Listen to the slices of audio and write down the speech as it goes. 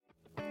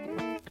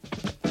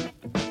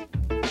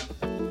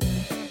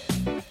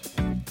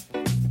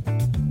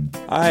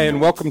Hi,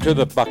 and welcome to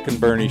the Buck and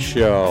Bernie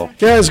Show.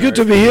 Yeah, it's good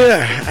to be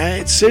here.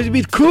 It's a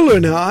bit cooler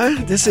now.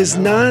 This is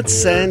not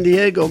San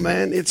Diego,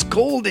 man. It's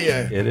cold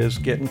here. It is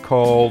getting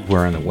cold.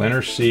 We're in the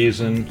winter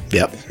season.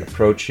 Yep.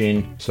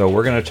 Approaching. So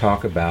we're going to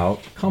talk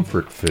about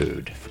comfort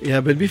food. Yeah,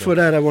 but before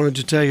that, I wanted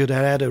to tell you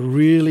that I had a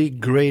really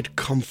great,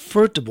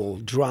 comfortable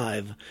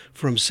drive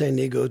from San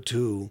Diego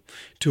to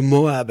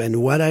Moab.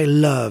 And what I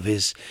love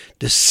is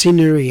the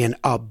scenery and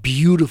how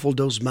beautiful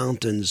those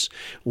mountains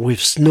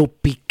with Snow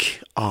Peak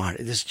are.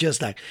 It's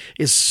just like,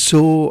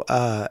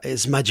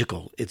 it's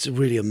magical. It's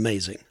really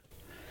amazing.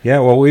 Yeah,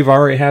 well, we've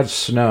already had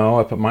snow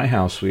up at my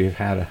house. We've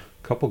had a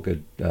couple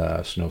good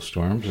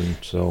snowstorms, and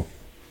so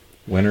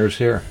winter's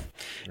here.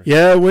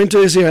 Yeah, winter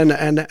is here,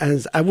 and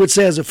I would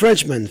say as a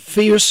Frenchman,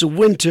 fierce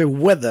winter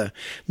weather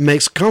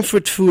makes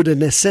comfort food a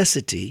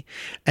necessity,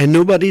 and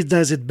nobody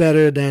does it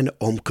better than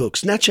home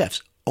cooks. Not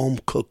chefs, home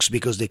cooks,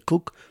 because they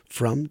cook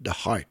from the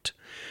heart.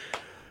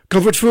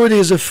 Comfort food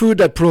is a food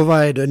that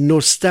provides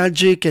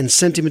nostalgic and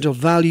sentimental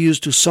values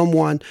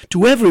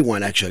to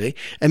everyone actually,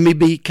 and may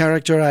be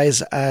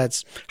characterized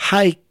as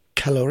high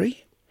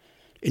calorie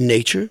in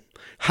nature,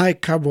 high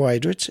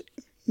carbohydrates,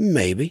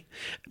 maybe,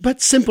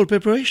 but simple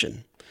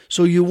preparation.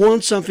 So you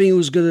want something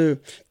who's going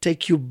to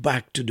take you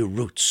back to the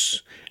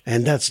roots.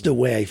 And that's the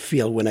way I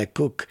feel when I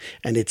cook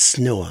and it's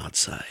snow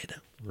outside.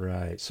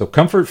 Right. So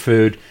comfort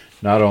food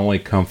not only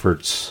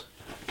comforts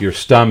your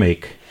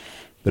stomach,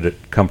 but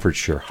it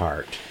comforts your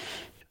heart.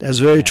 That's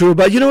very true.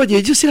 But you know what?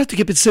 You just have to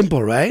keep it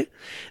simple, right?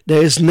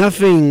 There is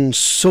nothing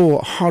so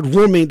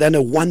heartwarming than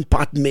a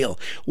one-pot meal.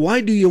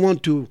 Why do you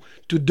want to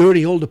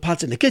dirty all the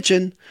pots in the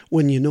kitchen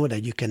when you know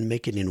that you can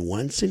make it in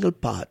one single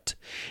pot?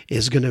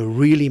 It's going to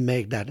really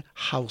make that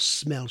house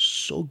smell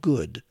so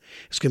good.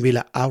 It's going to be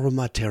like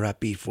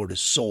aromatherapy for the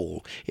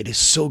soul. It is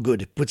so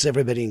good. It puts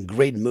everybody in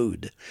great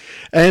mood.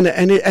 And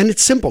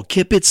it's simple.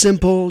 Keep it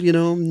simple,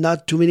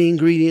 not too many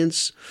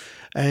ingredients.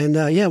 And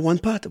one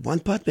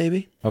pot,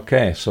 baby.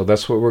 Okay, so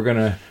that's what we're going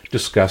to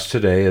discuss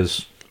today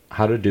is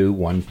how to do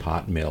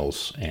one-pot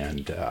meals.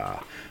 And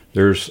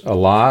there's a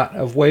lot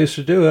of ways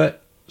to do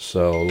it,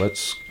 so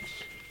let's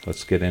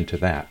get into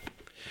that.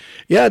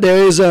 Yeah,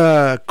 there is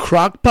a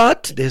crock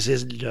pot. This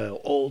is the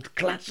old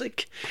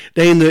classic.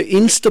 Then the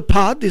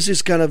Instapot. This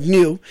is kind of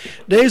new.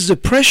 There's the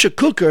pressure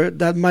cooker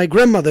that my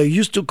grandmother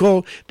used to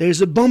call,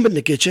 there's a bomb in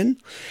the kitchen.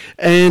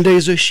 And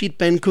there's a sheet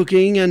pan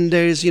cooking, and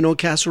there's,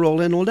 casserole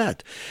and all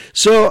that.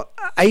 So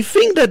I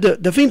think that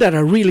the thing that I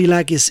really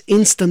like is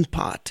Instant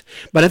Pot.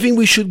 But I think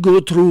we should go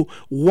through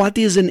what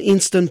is an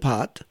Instant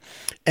Pot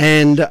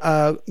and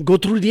go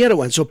through the other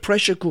one. So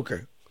pressure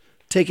cooker.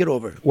 Take it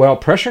over. Well,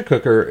 pressure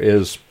cooker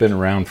has been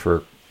around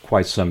for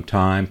quite some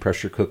time.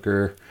 Pressure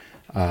cooker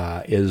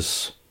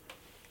is,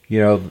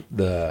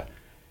 the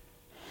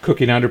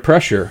cooking under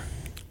pressure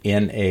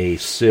in a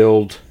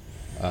sealed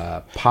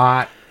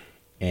pot,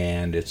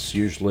 and it's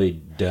usually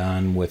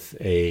done with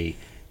a,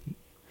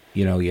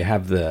 you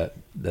have the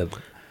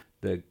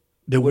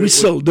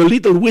whistle, the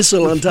little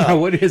whistle on top.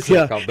 What is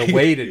it called? The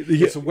weight.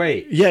 It's a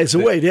weight. Yeah, it's a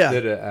weight. Yeah,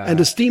 and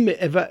the steam,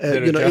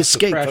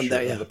 escape from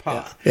there. Yeah, the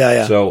pot.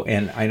 Yeah. So,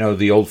 and I know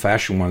the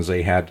old-fashioned ones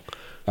they had.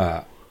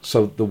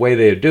 So the way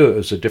they would do it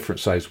was a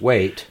different size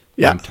weight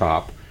on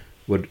top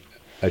would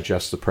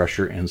adjust the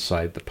pressure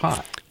inside the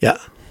pot. Yeah,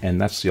 and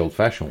that's the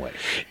old-fashioned way,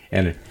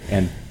 and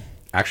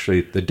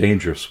actually the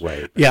dangerous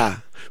way. Yeah,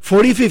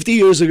 40, 50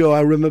 years ago,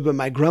 I remember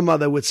my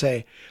grandmother would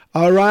say,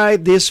 "All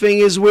right, this thing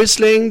is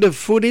whistling. The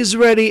food is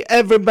ready.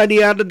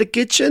 Everybody out of the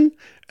kitchen."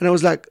 And I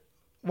was like,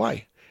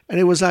 "Why?" And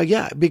it was like,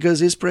 "Yeah,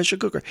 because it's pressure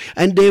cooker."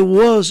 And there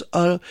was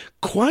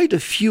quite a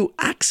few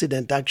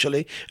accidents,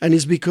 actually. And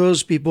it's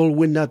because people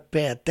would not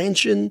pay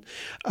attention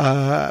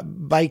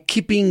by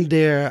keeping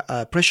their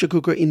pressure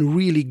cooker in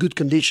really good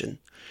condition.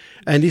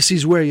 And this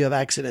is where you have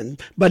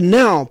accident. But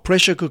now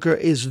pressure cooker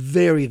is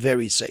very,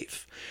 very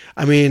safe.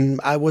 I mean,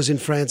 I was in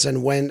France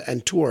and went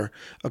and toured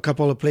a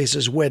couple of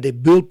places where they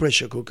build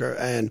pressure cooker,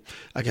 and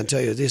I can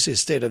tell you this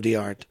is state of the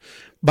art.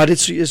 But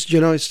it's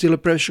still a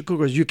pressure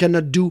cooker. You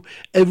cannot do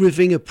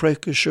everything a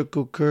pressure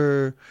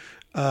cooker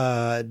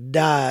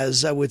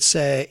does, I would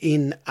say,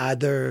 in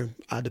other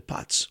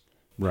pots.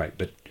 Right,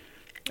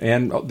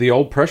 and the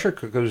old pressure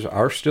cookers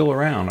are still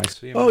around. I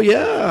see them. Oh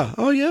yeah.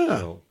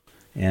 So,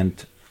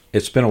 and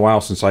it's been a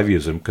while since I've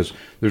used them because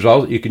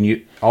you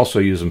can also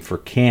use them for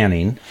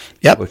canning.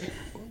 Yep.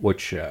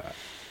 Which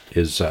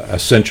is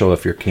essential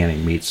if you're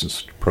canning meats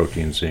and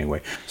proteins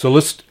anyway. So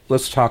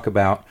let's talk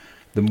about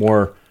the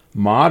more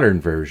modern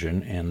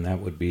version, and that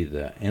would be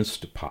the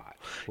Instapot.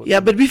 Yeah,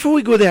 but before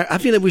we go there, I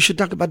feel that we should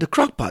talk about the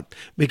crock pot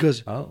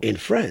because in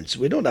France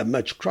we don't have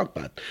much crock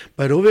pot,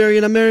 but over here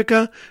in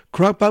America,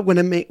 crock pot.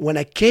 When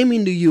I came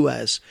in the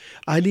U.S.,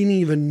 I didn't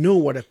even know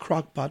what a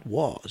crock pot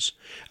was,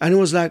 and it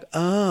was like,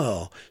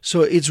 oh,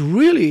 so it's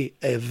really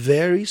a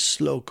very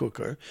slow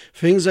cooker.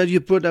 Things that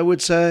you put, I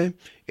would say,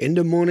 in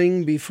the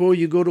morning before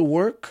you go to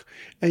work,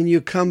 and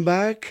you come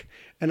back,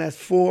 and at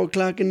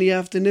 4:00 in the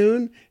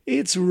afternoon,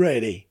 it's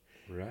ready.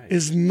 Right.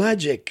 It's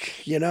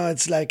magic,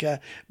 it's like,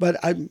 but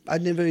I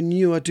never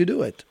knew how to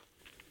do it.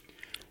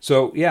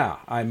 So yeah,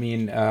 I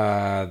mean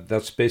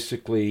that's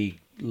basically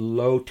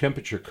low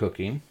temperature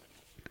cooking,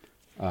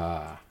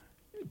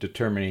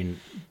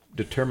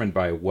 determined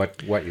by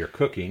what you're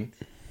cooking,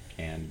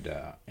 and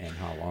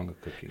how long of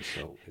cooking.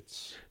 So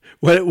it's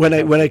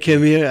When I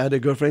came here, I had a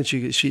girlfriend.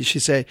 She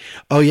said,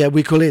 "Oh yeah,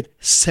 we call it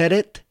set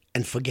it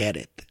and forget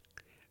it."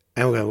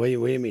 And I'm going,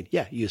 what do you mean?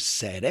 Yeah, you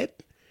set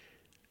it,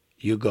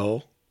 you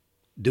go,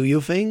 do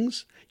your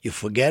things, you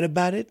forget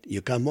about it, you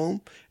come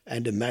home,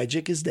 and the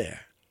magic is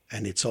there,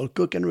 and it's all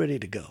cooked and ready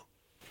to go.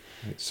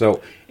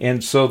 so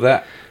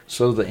the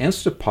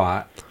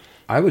Instapot,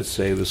 I would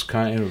say, was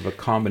kind of a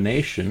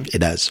combination It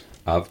does.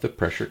 of the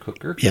pressure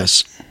cooker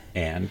Yes.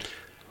 and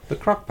the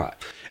crock pot.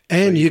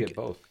 And So you get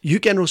both. you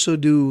can also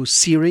do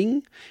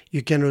searing.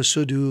 You can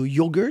also do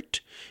yogurt.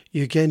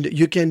 You can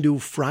do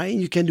frying.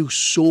 You can do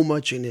so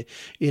much in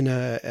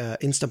a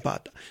Instant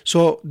Pot.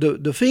 So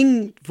the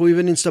thing for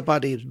even Instant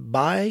Pot is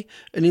buy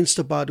an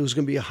Instant Pot who's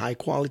going to be a high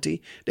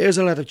quality. There's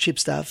a lot of cheap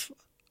stuff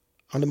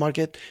on the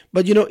market,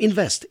 but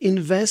invest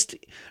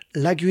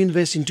like you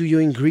invest into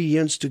your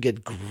ingredients to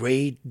get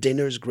great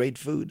dinners, great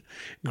food,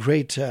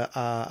 great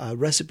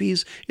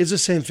recipes. It's the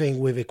same thing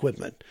with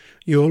equipment.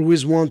 You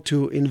always want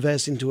to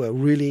invest into a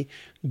really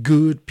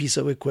good piece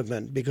of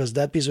equipment, because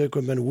that piece of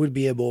equipment will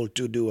be able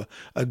to do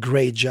a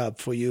great job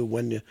for you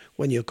when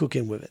you're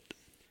cooking with it.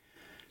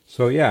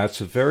 So yeah,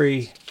 it's a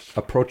very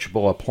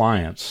approachable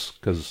appliance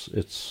because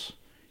it's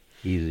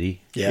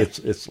easy. Yeah.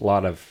 It's a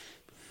lot of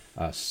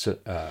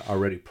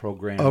already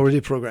programmed.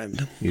 Already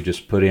programmed. You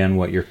just put in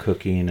what you're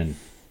cooking and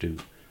do.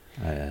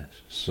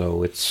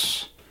 So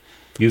it's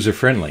user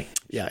friendly.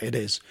 Yeah, it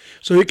is.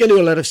 So you can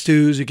do a lot of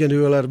stews. You can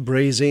do a lot of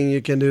braising.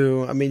 You can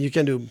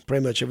do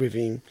pretty much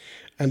everything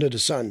under the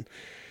sun.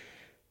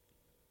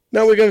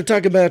 Now we're going to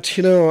talk about,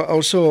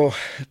 also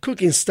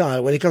cooking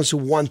style when it comes to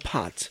one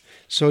pot.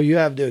 So you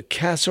have the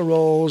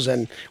casseroles,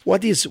 and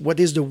what is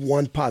the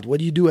one pot? What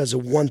do you do as a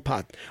one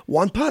pot?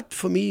 One pot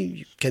for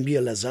me can be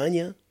a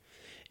lasagna.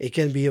 It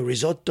can be a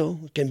risotto.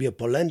 It can be a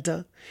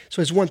polenta.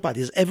 So it's one pot.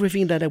 It's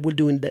everything that I will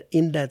do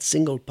in that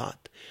single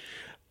pot.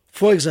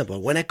 For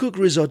example, when I cook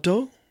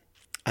risotto,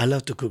 I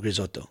love to cook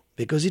risotto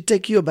because it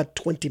takes you about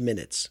 20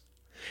 minutes.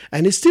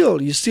 And you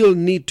still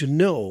need to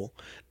know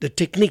the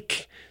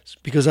technique,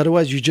 because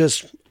otherwise you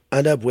just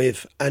end up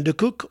with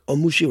undercooked or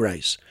mushy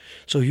rice.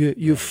 So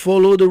you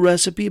follow the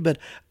recipe, but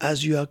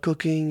as you are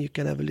cooking, you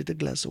can have a little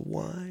glass of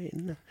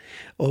wine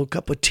or a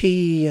cup of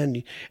tea,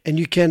 and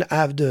you can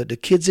have the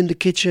kids in the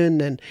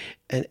kitchen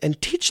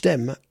and teach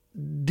them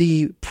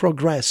the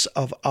progress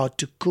of how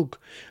to cook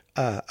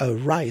a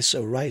rice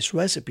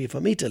recipe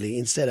from Italy.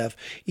 Instead of,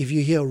 if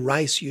you hear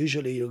rice,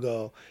 usually you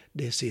go,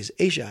 this is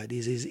Asia,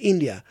 this is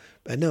India.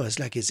 But no, it's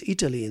like it's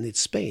Italy and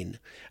it's Spain.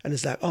 And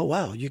it's like, oh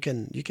wow, you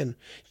can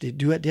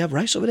do they have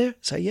rice over there?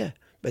 Say yeah,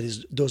 but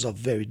those are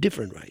very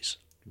different rice.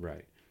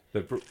 Right.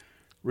 The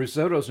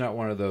risotto's not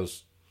one of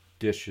those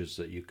dishes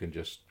that you can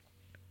just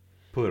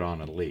put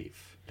on a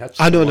leaf. That's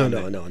No.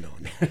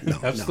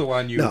 That's the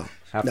one you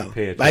have to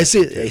pay attention But I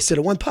to. said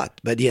one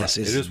pot, but yes,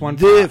 Right. it's It is one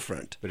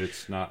different. pot, but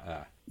it's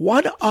not.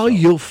 What are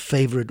your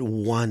favorite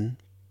one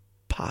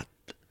pot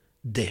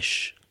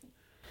dish?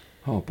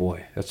 Oh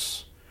boy,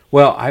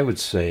 well, I would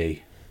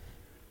say,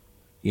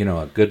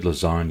 a good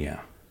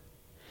lasagna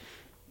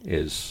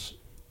is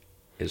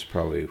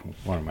probably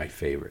one of my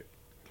favorite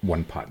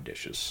one pot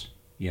dishes.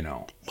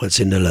 What's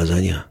in the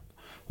lasagna?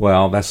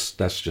 Well, that's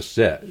just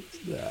it.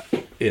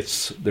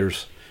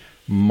 There's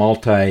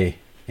multi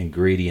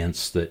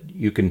ingredients that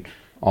you can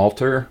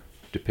alter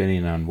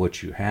depending on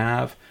what you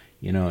have.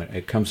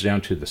 It comes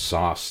down to the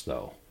sauce,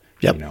 though.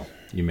 Yep.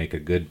 You make a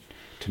good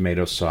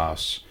tomato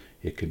sauce.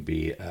 It could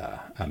be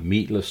a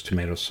meatless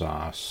tomato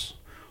sauce,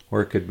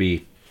 or it could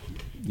be,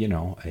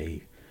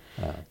 a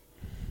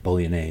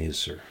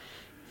bolognese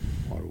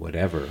or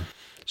whatever.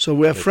 So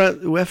we're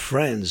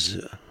friends,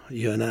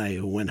 you and I,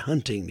 who went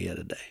hunting the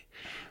other day.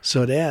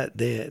 So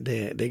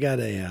they got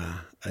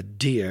a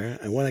deer.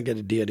 I want to get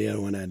a deer. The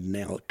other one had an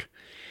elk.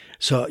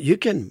 So you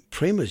can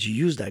pretty much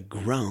use that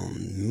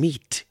ground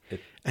meat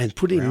and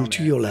put it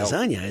into your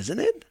lasagna, isn't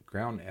it?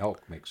 Ground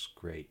elk makes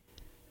great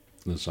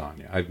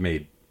lasagna.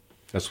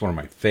 That's one of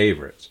my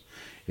favorites,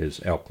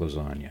 is elk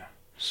lasagna.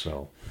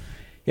 So,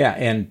 yeah,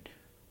 and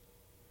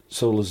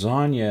so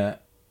lasagna,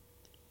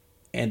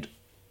 and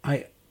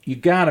you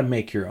got to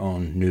make your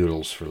own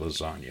noodles for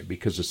lasagna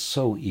because it's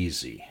so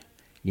easy,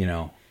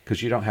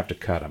 because you don't have to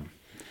cut them.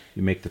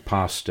 You make the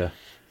pasta,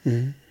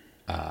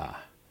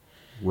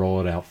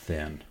 roll it out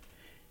thin,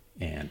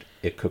 and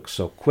it cooks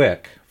so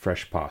quick,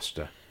 fresh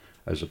pasta,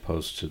 as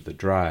opposed to the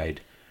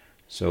dried.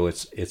 So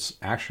it's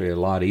actually a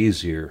lot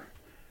easier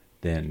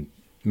than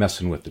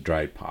messing with the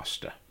dried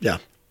pasta. Yeah.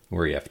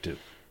 Where you have to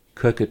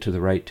cook it to the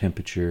right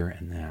temperature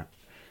and that,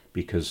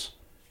 because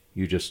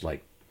you just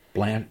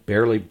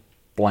barely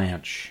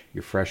blanch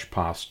your fresh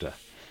pasta,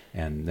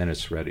 and then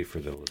it's ready for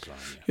the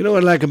lasagna. You know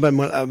what I like about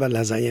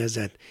lasagna is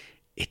that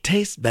it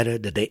tastes better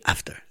the day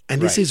after.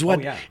 And this Right. is what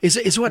Oh, yeah.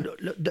 is what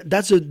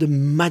that's the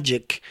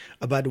magic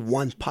about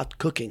one pot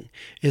cooking,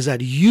 is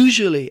that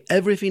usually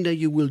everything that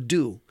you will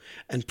do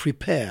and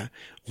prepare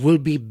will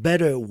be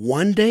better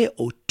one day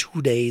or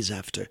 2 days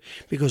after,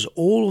 because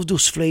all of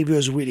those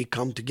flavors really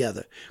come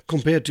together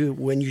compared to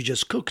when you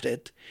just cooked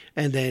it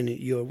and then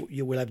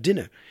you will have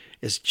dinner.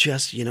 It's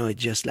just,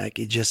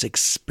 it just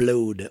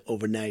explode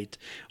overnight,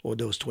 or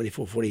those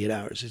 24, 48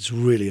 hours. It's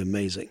really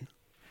amazing.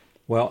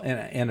 Well,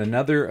 and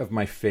another of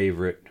my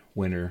favorite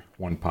winter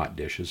one-pot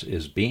dishes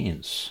is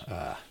beans.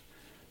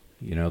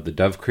 The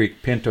Dove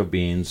Creek pinto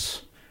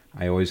beans.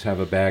 I always have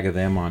a bag of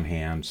them on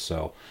hand,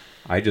 so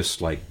I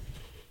just I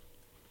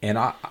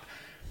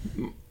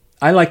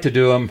like to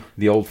do them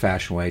the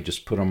old-fashioned way.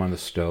 Just put them on the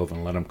stove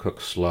and let them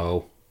cook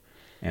slow,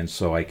 and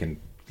so I can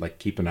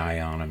keep an eye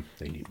on them.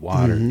 They need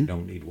water. They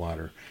don't need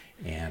water,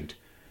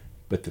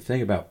 but the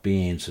thing about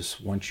beans is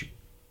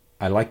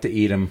I like to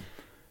eat them,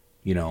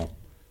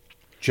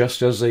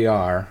 just as they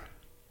are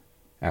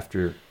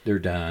after they're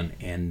done,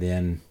 and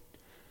then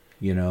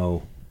you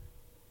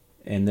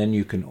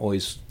can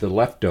always, the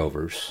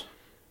leftovers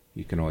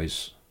you can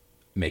always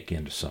make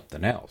into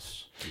something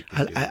else.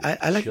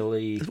 I like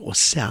chili or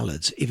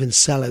salads, even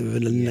salad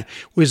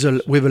with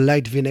a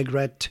light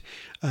vinaigrette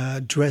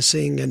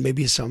dressing, and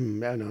maybe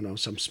some, I don't know,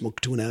 some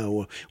smoked tuna,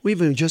 or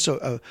even just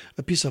a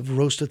piece of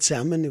roasted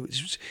salmon.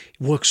 It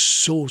works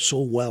so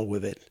well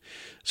with it.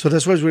 So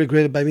that's what's really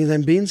great about beans.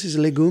 And beans is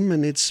a legume,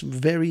 and it's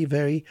very,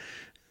 very,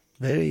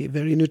 very,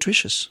 very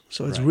nutritious.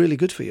 So it's really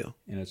good for you.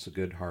 And it's a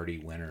good hearty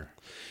winter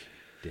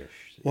dish.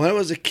 When I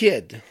was a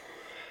kid,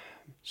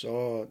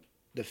 so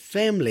the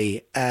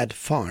family had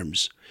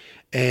farms,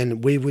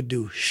 and we would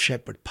do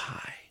shepherd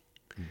pie.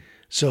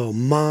 So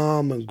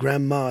mom and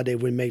grandma, they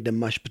would make the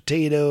mashed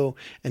potato,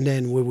 and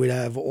then we would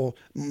have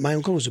my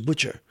uncle was a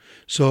butcher.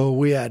 So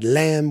we had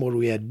lamb, or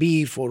we had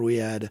beef, or we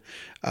had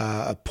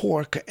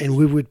pork, and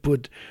we would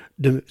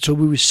we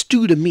would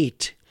stew the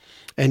meat,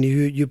 and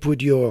you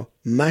put your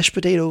mashed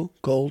potato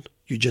cold,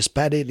 you just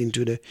pat it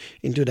into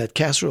that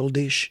casserole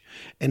dish,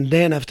 and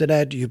then after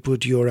that you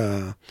put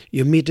your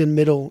meat in the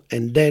middle,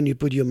 and then you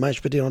put your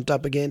mashed potato on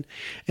top again,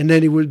 and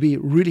then it would be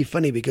really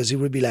funny because it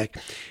would be like,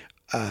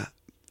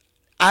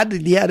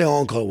 the other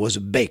uncle was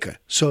a baker,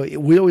 so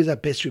we always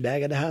had pastry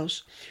bag at the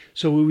house.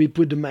 So we would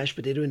put the mashed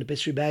potato in the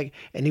pastry bag,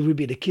 and it would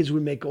be the kids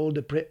would make all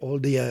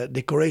the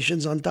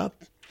decorations on top,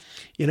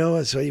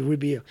 So it would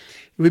be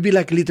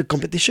like a little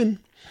competition.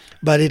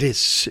 But it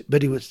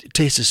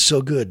tastes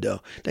so good though.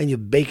 Then you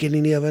bake it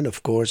in the oven,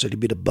 of course, a little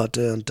bit of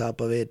butter on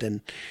top of it,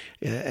 and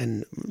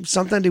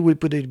sometimes they will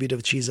put a little bit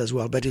of cheese as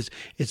well. But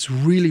it's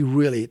really,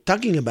 really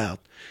talking about.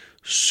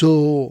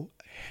 So,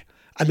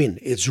 I mean,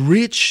 it's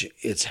rich,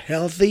 it's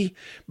healthy,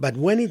 but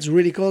when it's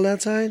really cold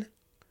outside,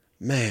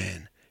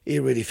 man,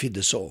 it really feeds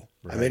the soul.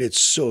 Right. I mean, it's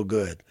so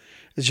good.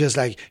 It's just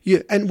like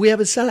and we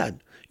have a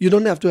salad. You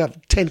don't have to have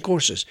 10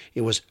 courses.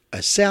 It was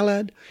a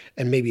salad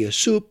and maybe a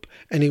soup,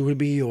 and it will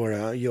be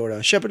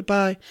your shepherd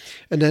pie,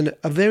 and then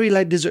a very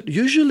light dessert.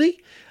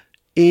 Usually,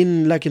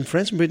 in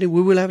France and Britain,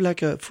 we will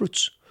have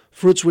fruits.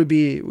 Fruits would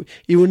be.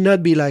 It would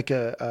not be like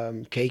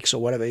cakes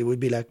or whatever. It would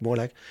be more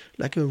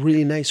like a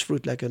really nice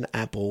fruit, like an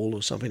apple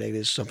or something like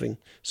this. Something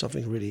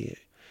really,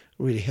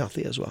 really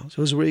healthy as well.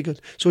 So it was really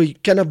good. So you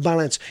kind of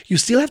balance. You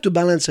still have to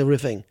balance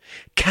everything.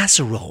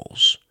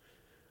 Casseroles.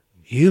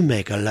 You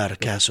make a lot of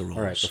casseroles.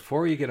 All right,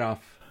 before you get off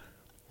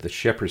the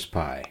shepherd's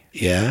pie,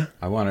 yeah,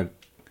 I want to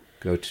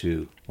go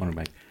to one of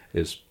my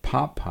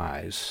pot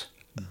pies,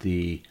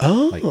 the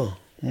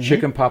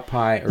chicken pot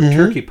pie or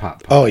turkey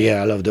pot pie. Oh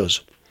yeah, I love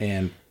those.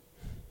 And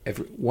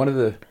one of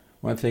the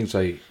things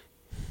I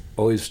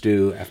always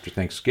do after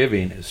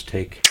Thanksgiving is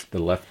take the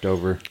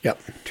leftover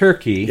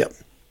turkey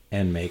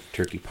and make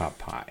turkey pot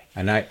pie.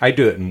 And I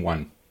do it in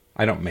one.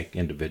 I don't make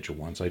individual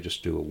ones. I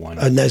just do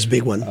a nice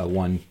big one.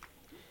 One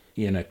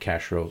in a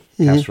casserole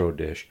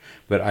dish.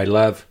 But I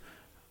love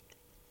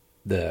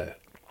the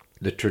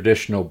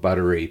traditional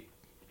buttery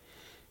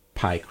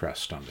pie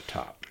crust on the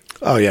top.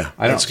 Oh yeah,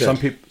 I don't.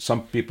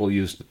 Some people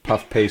use the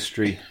puff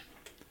pastry.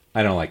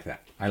 I don't like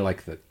that. I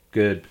like the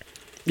good,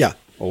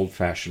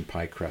 old-fashioned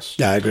pie crust.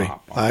 Yeah,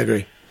 I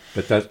agree.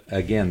 But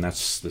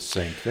that's the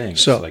same thing.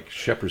 So, it's like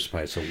shepherd's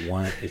pie.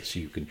 It's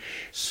you can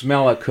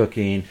smell it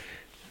cooking,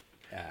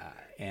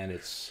 and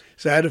it's.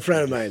 So I had a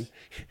friend of mine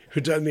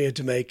who told me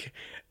to make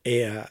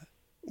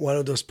one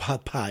of those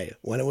pot pie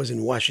when I was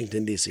in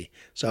Washington, D.C.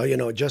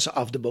 So, just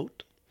off the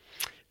boat.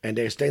 And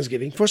there's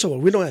Thanksgiving. First of all,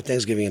 we don't have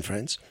Thanksgiving in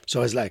France.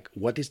 So it's like,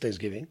 what is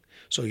Thanksgiving?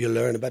 So you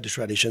learn about the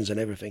traditions and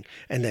everything.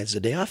 And that's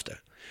the day after.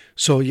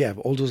 So you have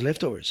all those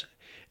leftovers.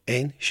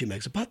 And she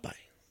makes a pot pie.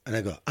 And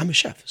I go, I'm a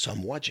chef, so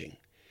I'm watching.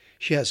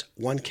 She has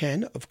 1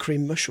 can of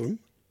cream mushroom,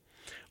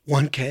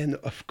 1 can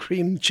of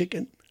cream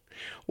chicken,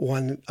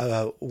 one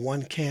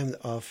can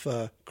of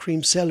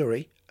cream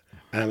celery.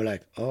 And I'm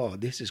like, oh,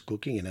 this is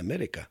cooking in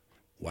America.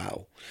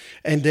 Wow.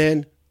 And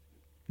then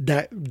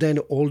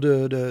all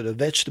the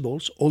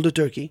vegetables, all the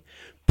turkey,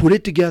 put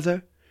it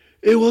together.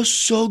 It was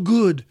so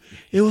good.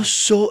 It was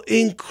so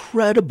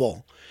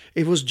incredible.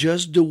 It was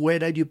just the way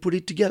that you put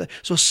it together.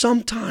 So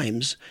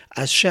sometimes,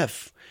 as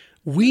chef,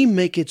 we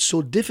make it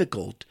so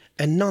difficult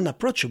and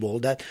non-approachable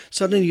that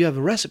suddenly you have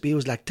a recipe. It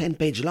was like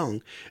 10-page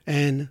long,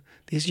 and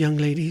this young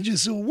lady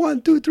just said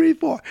 1, 2, 3,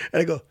 4,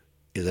 and I go,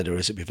 "Is that a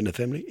recipe from the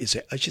family?"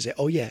 She said,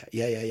 "Oh yeah.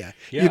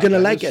 You're gonna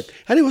like it,"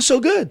 and it was so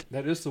good.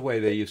 That is the way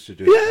they used to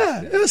do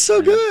Yeah, it. it was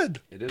so good.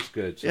 It is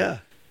good. So,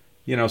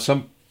 Yeah.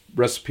 some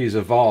recipes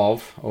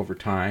evolve over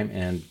time,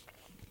 and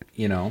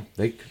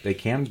they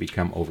can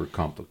become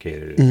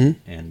overcomplicated,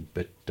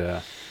 but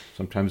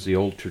sometimes the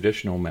old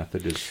traditional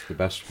method is the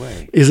best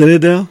way. Isn't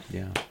it though?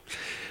 Yeah.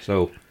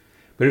 So,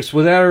 but it's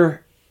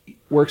whatever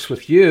works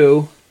with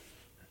you,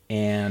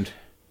 and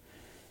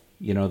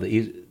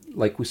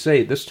like we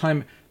say, this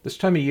time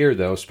of year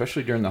though,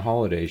 especially during the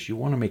holidays, you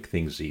want to make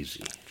things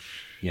easy.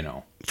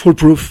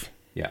 Foolproof.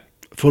 Yeah.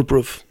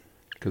 Foolproof.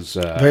 Because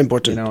very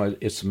important.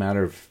 It's a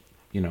matter of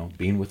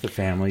being with the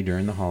family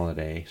during the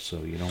holiday,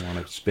 so you don't want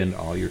to spend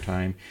all your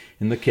time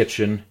in the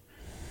kitchen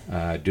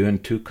doing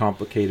too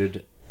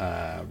complicated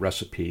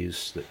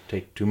recipes that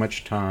take too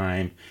much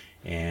time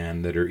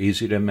and that are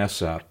easy to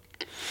mess up.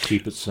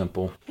 Keep it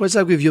simple. Well, it's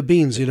like with your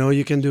beans.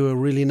 You can do a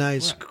really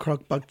nice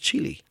crock-pot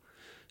chili.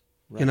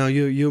 Right.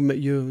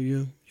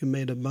 You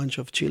made a bunch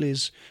of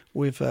chilies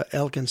with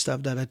elk and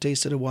stuff that I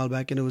tasted a while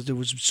back, and it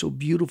was so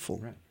beautiful.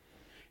 Right.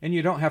 And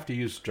you don't have to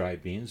use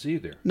dried beans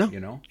either.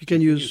 No, you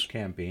can use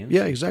canned beans.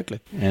 Yeah, exactly.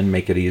 And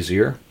make it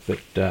easier. But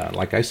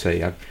like I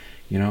say, I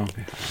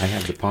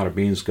have the pot of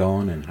beans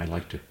going, and I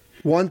like to.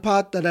 One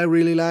pot that I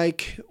really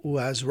like, who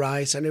has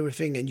rice and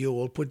everything, and you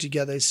all put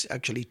together, is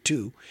actually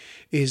two,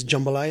 is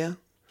jambalaya.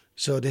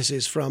 So this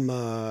is from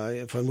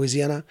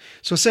Louisiana.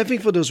 So same thing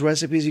for those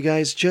recipes, you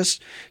guys.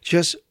 Just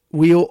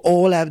we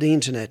all have the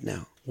internet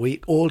now.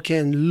 We all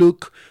can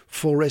look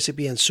for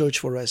recipe and search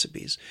for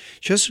recipes.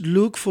 Just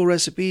look for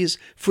recipes.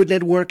 Food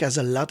Network has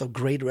a lot of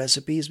great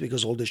recipes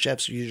because all the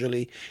chefs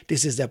usually,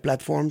 this is their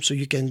platform. So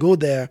you can go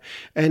there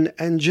and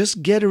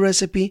just get a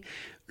recipe,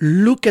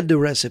 look at the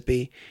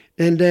recipe,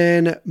 and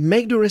then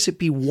make the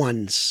recipe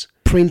once.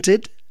 Print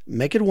it,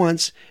 make it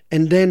once,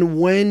 and then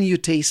when you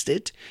taste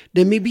it,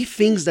 there may be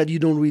things that you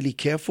don't really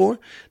care for.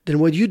 Then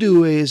what you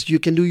do is you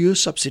can do your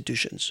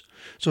substitutions.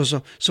 So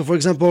for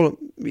example,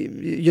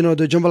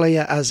 the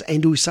jambalaya has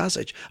andouille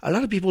sausage. A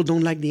lot of people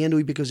don't like the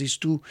andouille because it's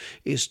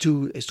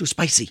too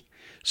spicy.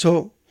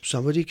 So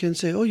somebody can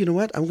say, "Oh, you know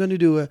what? I'm going to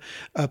do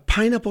a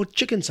pineapple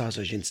chicken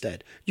sausage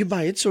instead." You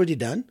buy it; it's already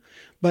done,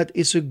 but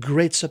it's a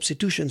great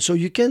substitution. So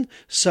you can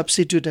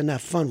substitute and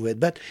have fun with.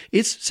 But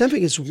it's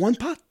something. It's one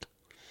pot.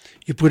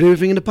 You put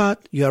everything in the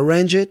pot. You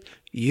arrange it.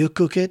 You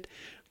cook it.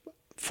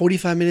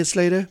 45 minutes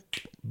later,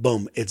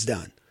 boom, it's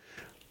done.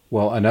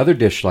 Well, another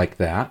dish like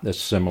that's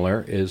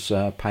similar is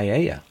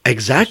paella.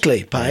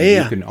 Exactly,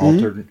 paella. You can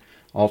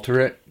alter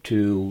it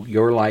to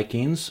your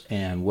likings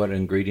and what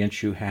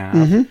ingredients you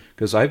have.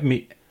 Because I've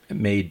made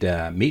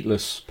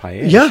meatless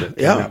paella.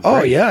 Yeah.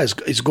 Oh, yeah,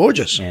 it's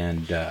gorgeous.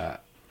 And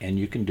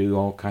you can do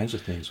all kinds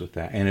of things with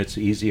that. And it's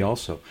easy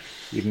also.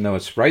 Even though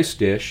it's a rice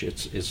dish,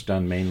 it's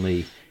done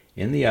mainly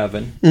in the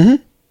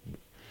oven,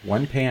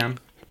 one pan,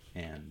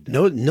 and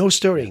no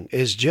stirring.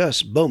 It's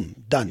just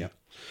boom, done. Yep.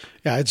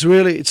 Yeah, it's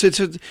really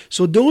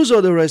so those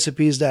are the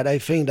recipes that I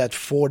think that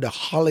for the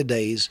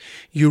holidays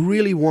you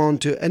really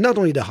want to, and not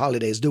only the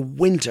holidays, the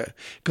winter,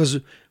 because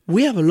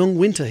we have a long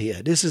winter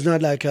here. This is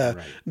not like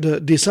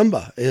the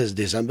December. It's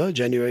December,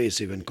 January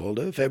is even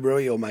colder,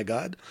 February, oh my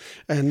God,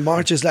 and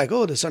March is like,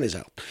 oh, the sun is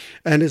out,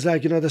 and it's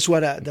like that's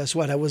what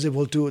I was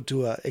able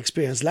to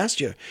experience last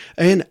year,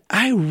 and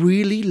I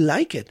really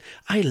like it.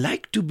 I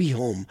like to be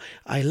home.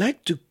 I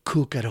like to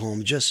cook at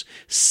home, just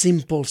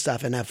simple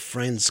stuff, and have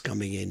friends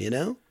coming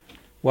in.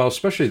 Well,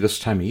 especially this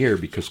time of year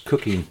because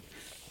cooking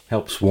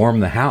helps warm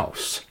the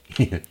house.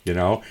 You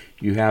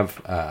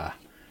have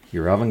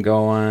your oven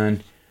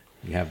going.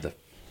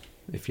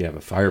 If you have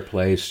a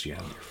fireplace, you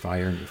have your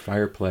fire in your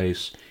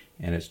fireplace,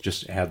 and it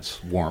just adds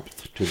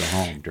warmth to the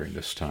home during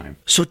this time.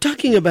 So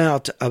talking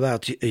about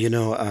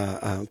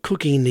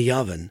cooking in the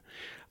oven,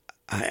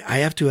 I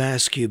have to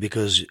ask you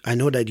because I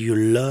know that you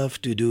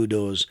love to do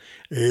those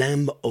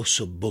lamb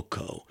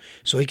ossobuco.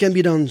 So it can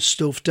be done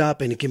stovetop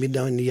and it can be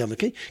done in the oven.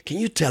 Can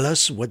you tell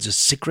us what's the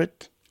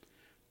secret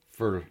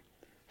for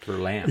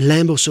lamb?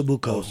 Lamb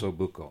ossobuco.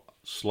 Ossobuco,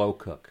 slow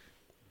cook.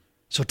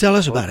 So tell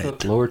us about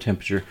it. Lower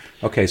temperature.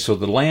 Okay, so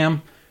the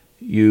lamb,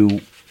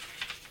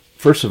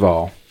 first of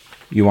all,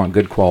 you want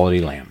good quality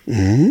lamb.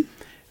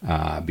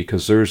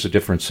 Because there's a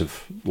difference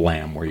of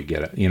lamb where you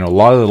get it. A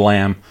lot of the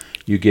lamb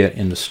you get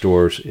in the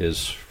stores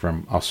is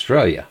from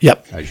Australia.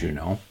 Yep. As you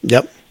know.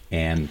 Yep.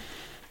 And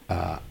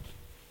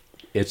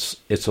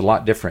it's a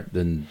lot different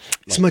than.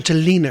 It's much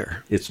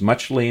leaner. It's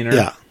much leaner.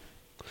 Yeah.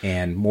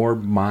 And more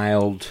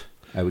mild,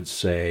 I would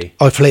say.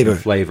 Oh,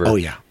 flavor. Oh,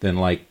 yeah. Than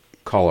like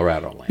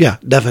Colorado lamb. Yeah,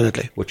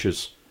 definitely. Which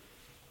is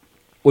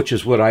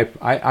what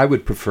I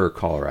would prefer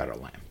Colorado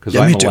lamb because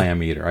I'm a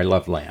lamb eater. I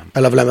love lamb.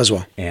 I love lamb as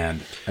well.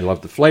 And I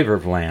love the flavor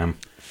of lamb.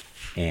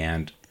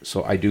 And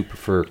so I do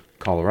prefer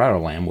Colorado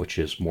lamb, which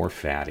is more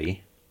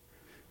fatty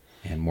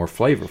and more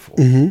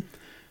flavorful.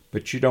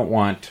 But you don't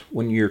want,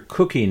 when you're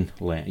cooking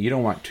lamb, you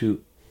don't want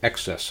too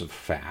excessive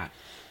fat,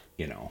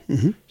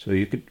 So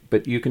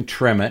you can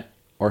trim it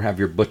or have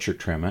your butcher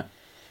trim it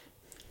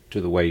to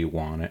the way you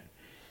want it.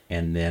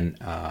 And then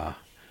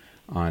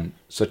on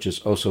such as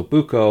osso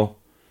buco,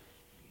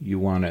 you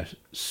want to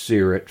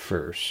sear it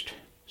first.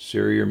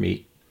 Sear your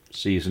meat,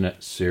 season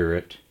it, sear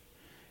it,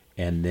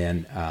 and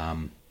then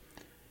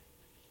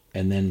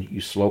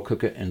you slow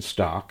cook it in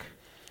stock.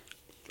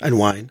 And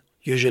wine.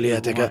 Usually I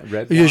take wine,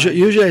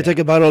 I take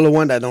a bottle of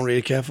wine that I don't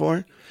really care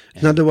for.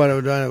 It's not the one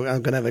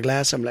I'm gonna have a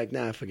glass. I'm like,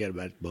 nah, forget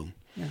about it. Boom.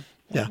 Yeah.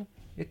 Yeah.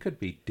 It could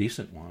be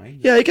decent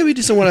wine. Yeah, it can be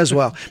decent wine as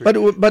well.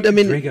 But I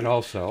mean, drink it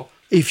also.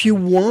 if you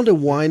want a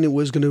wine that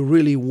was going to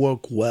really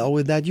work well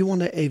with that, you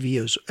want an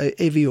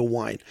AVO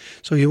wine.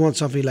 So you want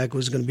something like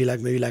was going to be like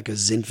maybe like a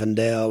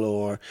Zinfandel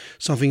or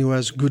something who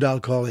has good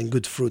alcohol and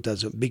good fruit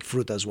big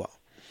fruit as well.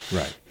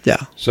 Right.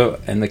 Yeah. So,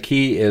 and the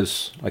key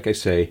is, like I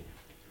say,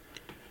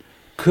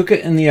 cook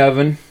it in the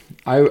oven.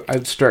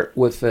 I'd start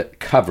with it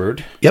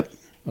covered. Yep.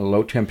 A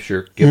low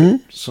temperature. Give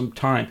it some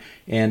time.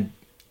 And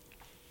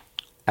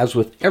as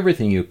with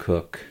everything you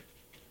cook,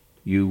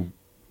 you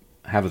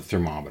have a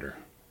thermometer.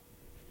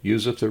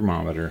 Use a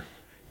thermometer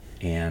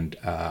and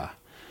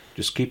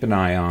just keep an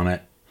eye on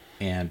it.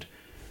 And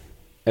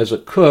as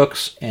it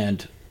cooks,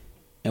 and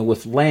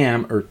with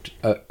lamb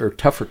or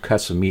tougher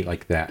cuts of meat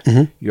like that,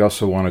 you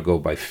also want to go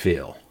by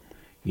feel.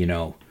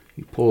 You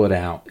pull it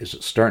out. Is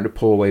it starting to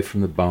pull away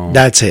from the bone?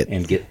 That's it.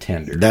 And get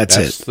tender.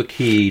 That's the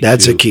key.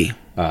 That's the key.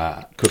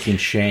 Cooking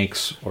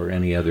shanks or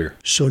any other.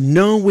 So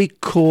now we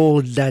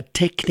call that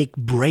technique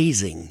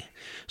braising.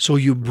 So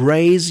you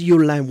braise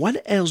your lamb.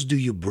 What else do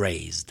you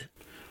braise?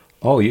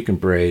 Oh, you can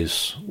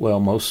braise,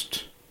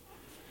 most.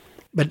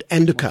 But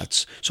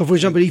undercuts. So, for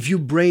example, if you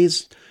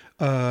braise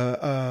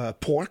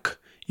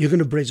pork, you're going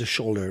to braise the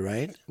shoulder,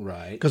 right?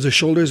 Right. Because the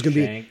shoulder is going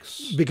to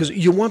Shanks. be... Because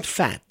you want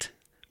fat.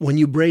 When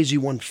you braise,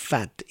 you want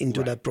fat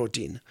into that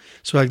protein.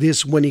 So like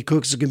this, when it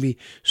cooks, it's going to be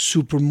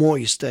super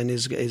moist and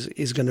is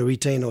going to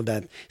retain all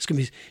that. It's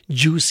going to be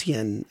juicy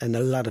and it's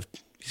going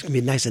to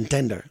be nice and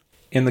tender.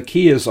 And the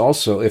key is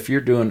also, if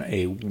you're doing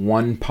a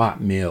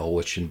one-pot meal,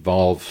 which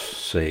involves,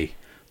 say,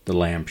 the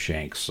lamb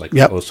shanks, like the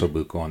osso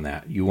buco on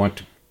that, you want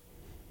to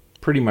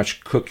pretty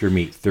much cook your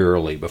meat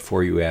thoroughly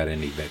before you add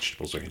any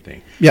vegetables or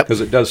anything. Yep. Because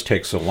it does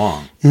take so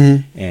long.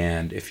 Mm-hmm.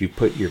 And if you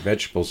put your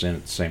vegetables in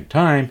at the same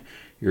time,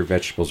 your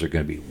vegetables are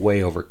going to be way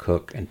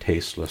overcooked and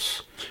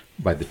tasteless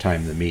by the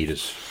time the meat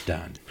is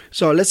done.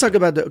 So let's talk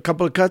about a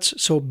couple of cuts.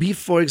 So beef,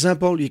 for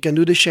example, you can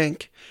do the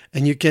shank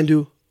and you can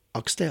do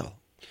oxtail.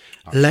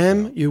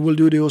 Lamb, you will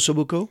do the osso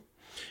buco.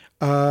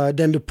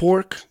 Then the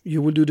pork,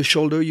 you will do the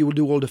shoulder. You will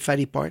do all the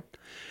fatty part.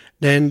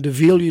 Then the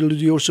veal, you'll do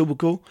the osso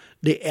buco.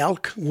 The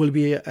elk will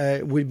be an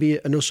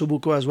osso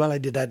buco as well. I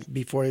did that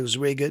before. It was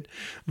really good.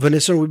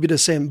 Venison will be the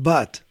same.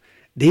 But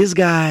this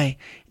guy,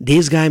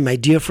 my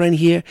dear friend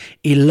here,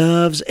 he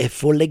loves a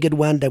four-legged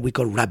one that we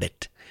call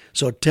rabbit.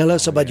 So tell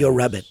us about your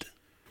rabbit.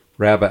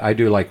 Rabbit, I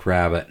do like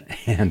rabbit.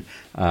 And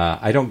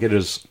I don't get it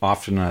as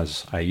often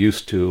as I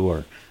used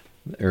to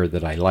or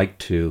that I like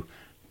to.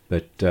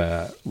 But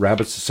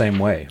rabbit's the same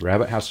way.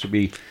 Rabbit has to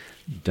be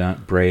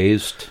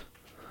braised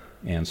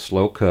and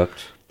slow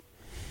cooked,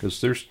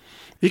 because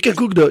you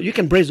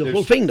can braise the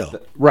whole thing though.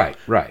 Right.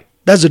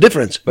 That's the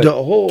difference. But the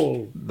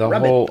whole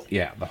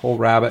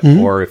rabbit,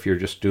 or if you're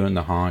just doing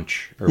the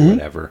haunch or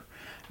whatever,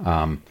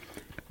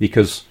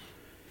 because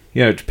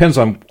it depends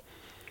on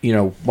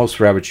most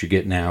rabbits you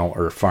get now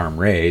are farm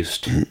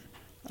raised,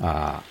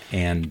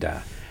 and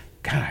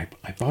God,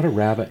 I bought a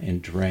rabbit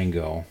in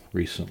Durango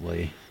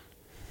recently,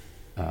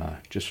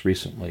 just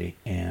recently,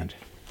 and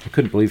I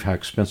couldn't believe how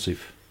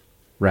expensive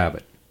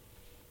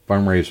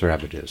farm-raised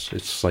rabbit is.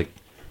 It's like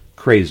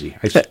crazy.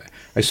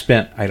 I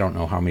spent, I don't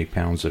know how many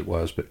pounds it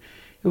was, but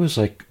it was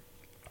like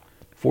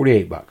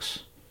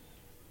 $48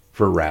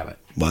 for a rabbit.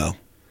 Wow.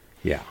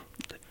 Yeah.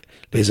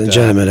 Ladies and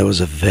gentlemen, it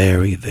was a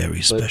very,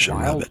 very special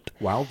rabbit.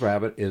 Wild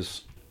rabbit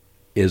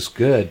is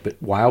good, but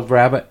wild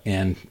rabbit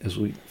and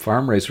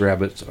farm-raised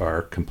rabbits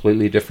are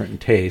completely different in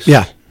taste.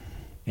 Yeah.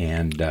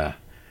 And,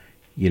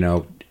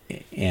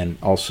 and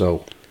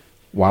also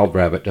wild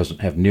rabbit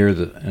doesn't have near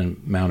the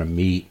amount of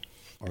meat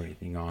or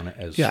anything on it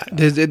as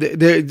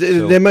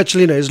they're much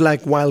leaner. It's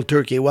like wild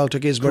turkey. Wild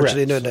turkey is much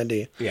leaner than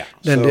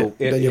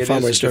your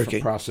farmer's turkey.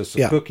 Process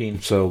of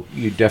cooking, so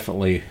you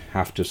definitely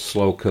have to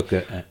slow cook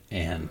it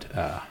and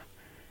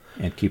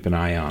keep an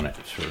eye on it.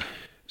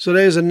 So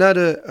there's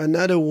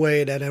another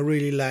way that I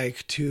really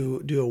like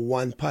to do a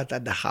one pot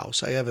at the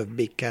house. I have a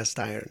big cast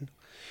iron,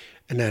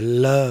 and I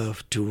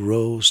love to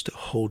roast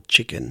whole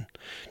chicken.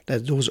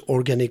 That's those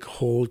organic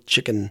whole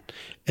chicken,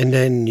 and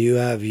then you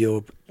have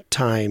your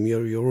thyme,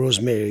 your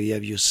rosemary, you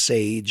have your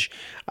sage.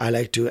 I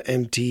like to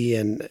empty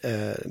and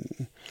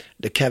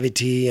the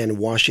cavity and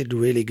wash it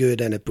really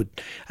good, and I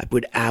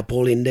put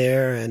apple in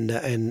there and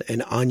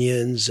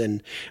onions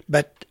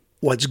but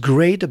what's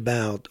great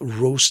about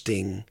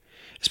roasting,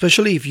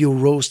 especially if you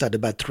roast at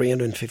about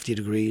 350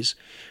 degrees,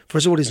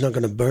 first of all, it's not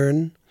going to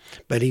burn,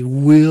 but it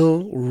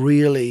will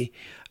really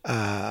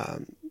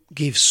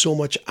give so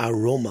much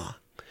aroma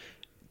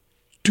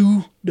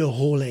to the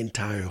whole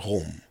entire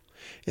home,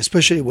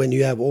 especially when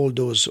you have all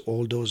those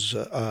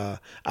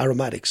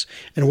aromatics.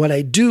 And what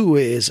I do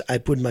is I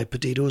put my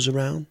potatoes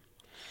around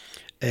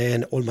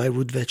and all my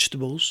root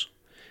vegetables,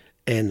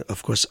 and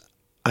of course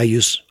I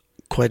use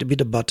quite a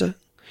bit of butter.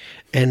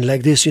 And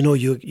like this,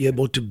 you're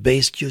able to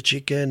baste your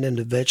chicken and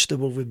the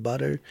vegetable with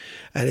butter,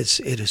 and it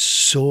is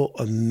so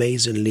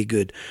amazingly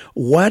good.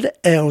 What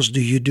else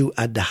do you do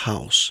at the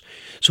house?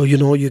 So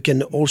you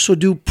can also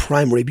do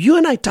prime rib. You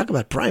and I talk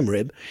about prime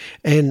rib,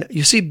 and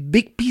you see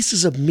big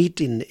pieces of meat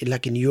in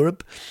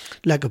Europe,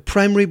 like a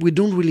prime rib. We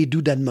don't really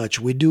do that much.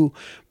 We do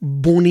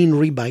bone-in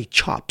ribeye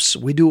chops.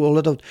 We do a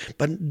lot of,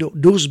 but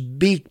those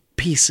big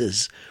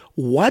pieces.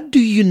 What do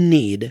you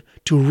need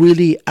to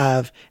really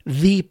have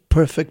the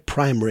perfect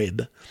prime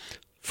rib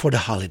for the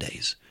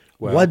holidays?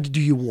 Well, what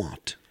do you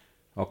want?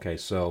 Okay,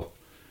 so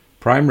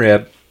prime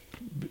rib,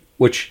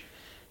 which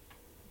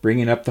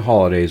bringing up the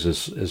holidays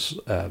is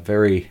a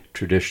very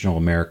traditional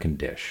American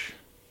dish,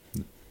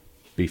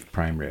 beef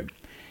prime rib.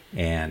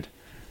 And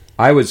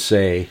I would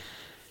say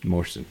the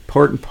most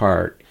important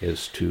part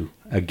is to,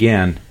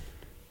 again,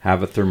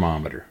 have a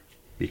thermometer,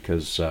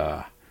 because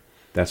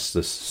that's the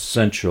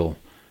essential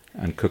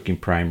on cooking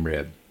prime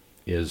rib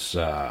is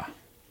the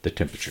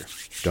temperature.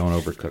 Don't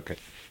overcook it.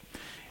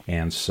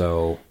 And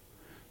so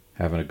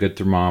having a good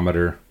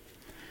thermometer.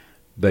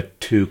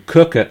 But to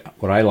cook it,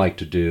 what I like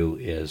to do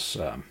is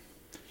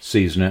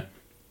season it,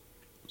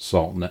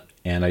 salt it,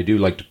 and I do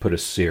like to put a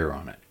sear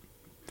on it.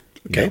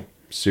 Okay.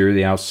 Sear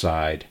the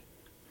outside,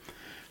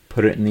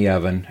 put it in the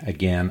oven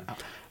again.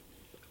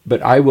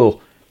 But I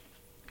will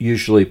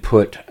usually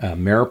put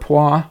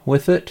mirepoix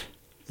with it.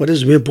 What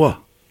is mirepoix?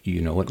 You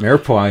know what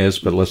mirepoix is,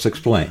 but let's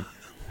explain.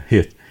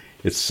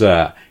 It's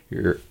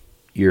your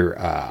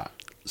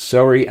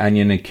celery,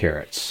 onion, and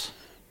carrots.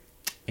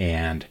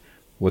 And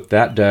what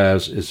that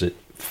does is it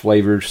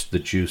flavors the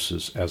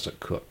juices as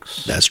it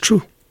cooks. That's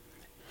true.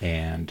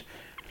 And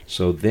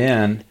so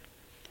then,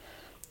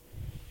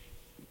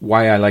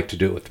 why I like to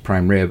do it with the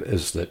prime rib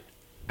is that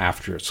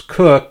after it's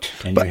cooked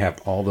and you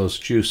have all those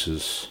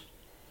juices,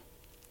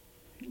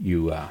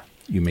 you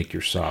make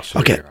your sauce.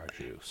 Okay.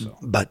 So.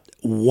 But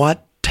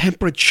what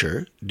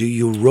temperature do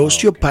you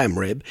roast your prime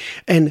rib,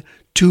 and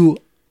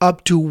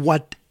up to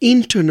what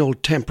internal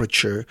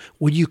temperature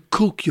will you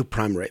cook your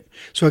prime rib?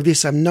 So like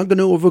this, I'm not going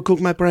to overcook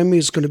my prime rib.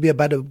 It's going to be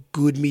about a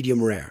good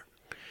medium rare.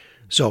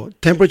 So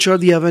temperature of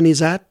the oven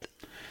is at?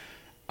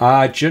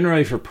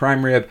 Generally for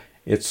prime rib,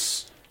 it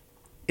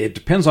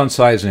depends on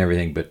size and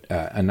everything, but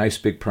a nice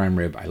big prime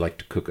rib, I like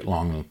to cook it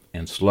long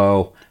and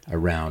slow,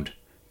 around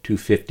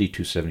 250,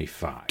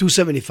 275.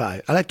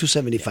 275. I like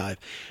 275.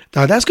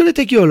 Now that's going to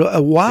take you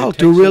a while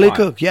to really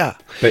cook. Yeah.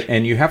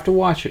 And you have to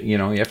watch it. You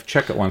have to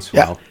check it once in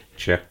a while.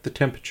 Check the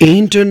temperature.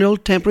 Internal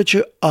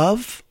temperature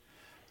of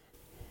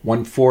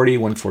 140,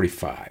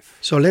 145.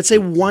 So let's say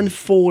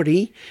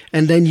 140,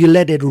 and then you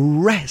let it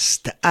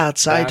rest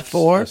outside That's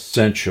for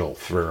essential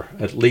for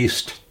at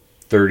least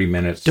 30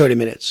 minutes. 30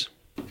 minutes.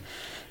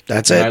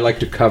 That's and it. I like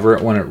to cover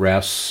it when it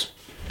rests.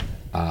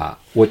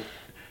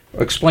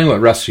 Explain what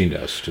resting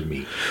does to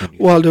me.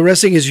 Well, the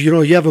resting is,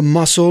 you have a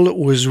muscle that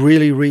was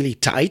really, really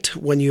tight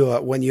when you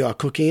are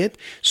cooking it.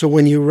 So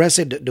when you rest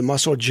it, the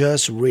muscle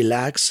just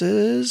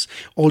relaxes.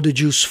 All the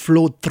juice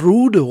flow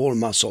through the whole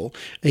muscle.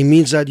 It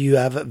means that you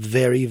have a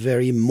very,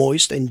 very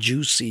moist and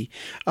juicy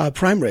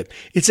prime rib.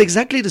 It's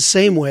exactly the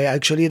same way,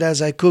 actually,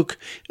 as I cook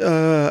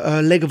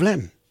a leg of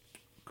lamb.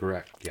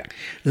 Correct, yeah.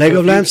 Leg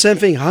of lamb, same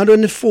thing.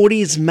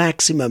 140 is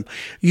maximum.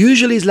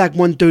 Usually it's like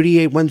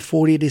 138,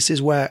 140. This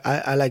is where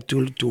I like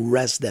to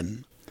rest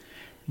them.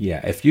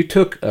 Yeah, if you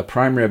took a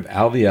prime rib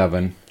out of the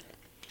oven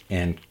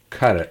and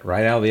cut it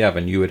right out of the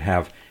oven, you would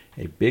have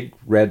a big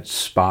red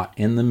spot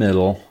in the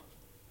middle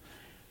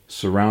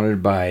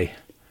surrounded by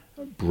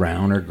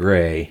brown or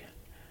gray,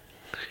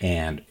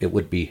 and it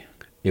wouldn't be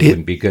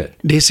good.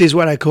 This is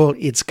what I call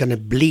it's going to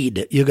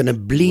bleed. You're going to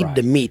bleed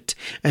the meat.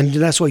 And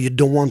that's why you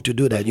don't want to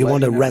do that. You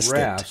want to rest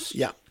it.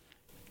 Yeah.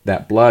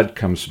 That blood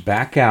comes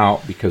back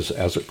out because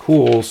as it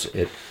cools,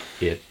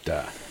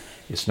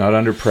 it's not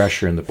under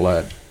pressure, and the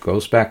blood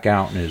goes back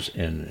out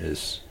and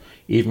is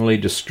evenly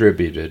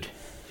distributed,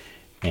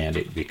 and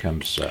it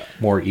becomes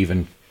more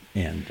even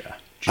and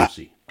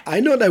juicy. I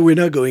know that we're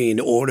not going in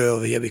order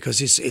over here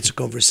because it's a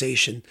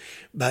conversation,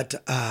 but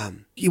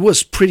it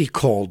was pretty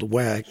cold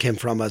where I came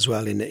from as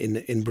well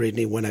in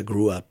Brittany when I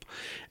grew up.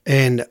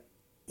 And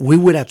we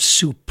would have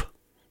soup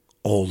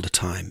all the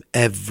time,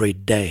 every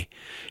day.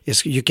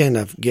 You kind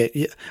of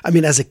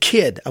as a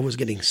kid, I was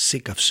getting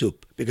sick of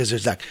soup because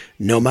it's like,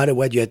 no matter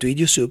what, you have to eat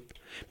your soup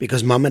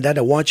because mom and dad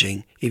are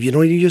watching. If you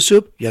don't eat your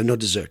soup, you have no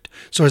dessert.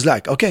 So it's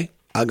like, okay,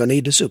 I'm going to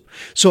eat the soup.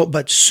 So,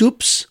 but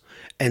soups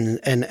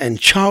and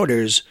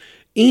chowders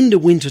in the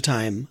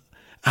wintertime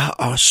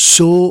are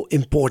so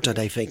important,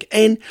 I think.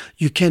 And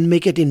you can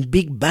make it in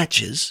big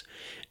batches,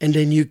 and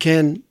then you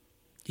can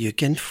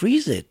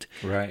freeze it.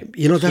 Right.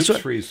 That's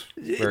what freeze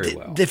very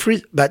well. They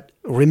freeze. But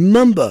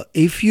remember,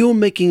 if you're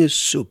making a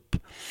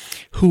soup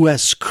who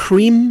has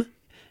cream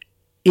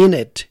in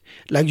it.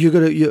 Like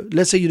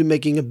let's say you're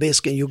making a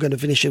biscuit and you're gonna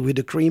finish it with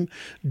the cream.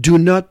 Do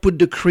not put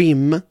the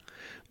cream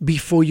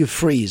before you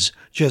freeze.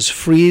 Just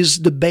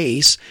freeze the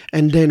base,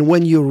 and then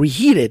when you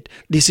reheat it,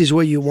 this is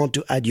where you want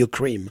to add your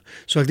cream.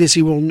 So like this,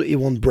 it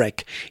won't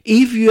break.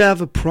 If you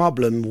have a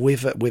problem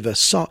with a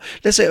sauce,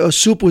 let's say a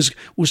soup was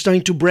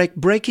starting to break.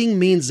 Breaking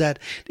means that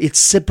it's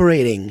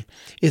separating.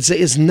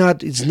 It's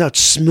not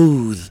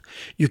smooth.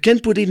 You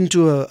can put it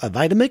into a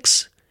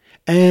Vitamix,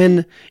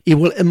 and it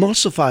will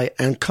emulsify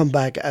and come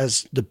back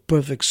as the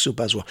perfect soup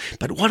as well.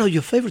 But what are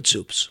your favorite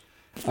soups?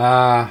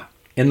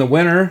 In the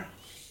winter,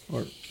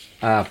 or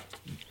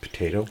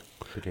potato.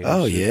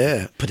 Oh soup.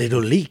 yeah, potato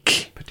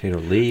leek. Potato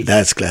leek.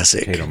 That's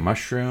classic. Potato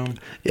mushroom.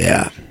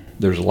 Yeah.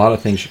 There's a lot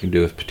of things you can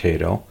do with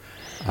potato.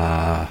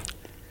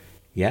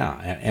 Yeah,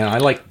 and I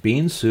like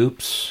bean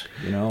soups.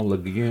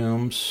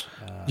 Legumes.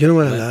 You know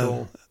what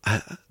lentil, I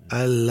love?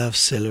 I love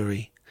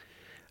celery.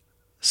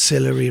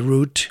 Celery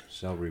root.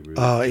 Celery root.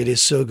 Oh, it is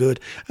so good.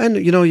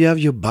 And you have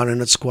your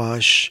butternut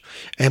squash.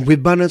 And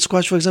with butternut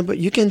squash, for example,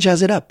 you can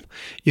jazz it up.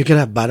 You can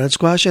have butternut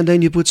squash and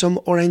then you put some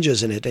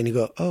oranges in it and you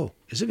go, oh,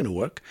 is it going to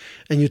work?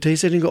 And you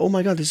taste it and you go, oh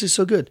my God, this is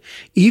so good.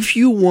 If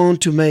you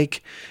want to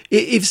make,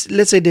 if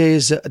let's say there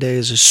is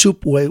a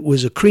soup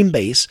with a cream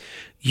base,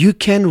 you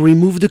can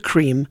remove the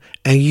cream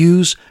and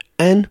use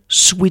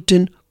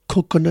unsweetened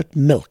coconut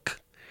milk.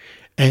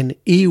 And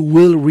it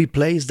will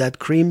replace that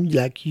cream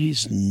like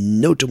it's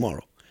no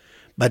tomorrow.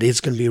 But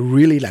it's going to be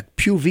really like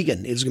pure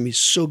vegan. It's going to be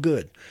so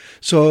good.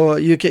 So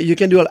you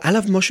can do. I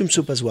love mushroom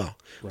soup as well.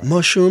 Right.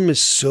 Mushroom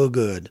is so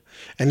good,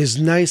 and it's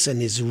nice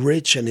and it's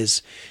rich and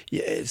it's.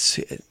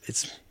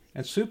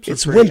 And soups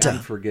it's are pretty winter.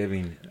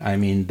 Unforgiving. I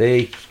mean,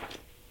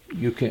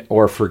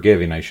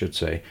 forgiving, I should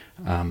say.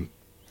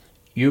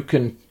 You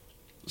can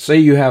say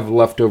you have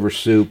leftover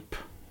soup,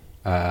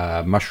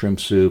 mushroom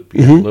soup.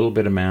 You have a little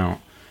bit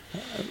amount,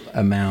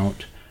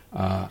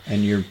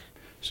 and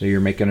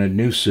you're making a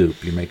new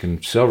soup, you're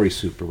making celery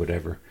soup or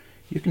whatever.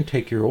 You can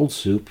take your old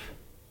soup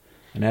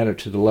and add it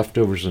to the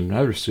leftovers of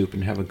another soup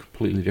and have a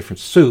completely different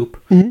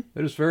soup that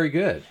is very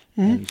good.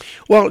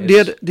 Well,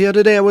 the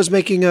other day I was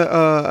making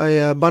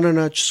a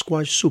butternut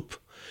squash soup,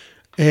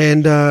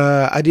 and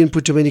I didn't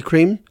put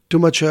too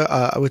much,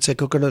 I would say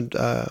coconut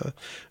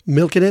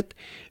milk in it,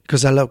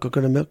 because I love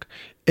coconut milk.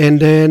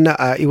 And then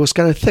it was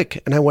kind of thick.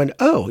 And I went,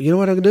 oh, you know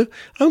what I'm going to do?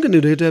 I'm going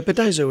to do the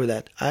appetizer with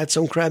that. I had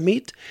some crab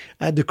meat.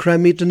 I had the crab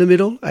meat in the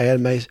middle. I had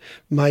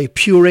my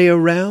puree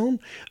around,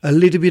 a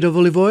little bit of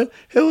olive oil.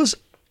 It was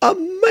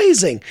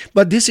amazing.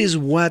 But this is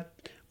what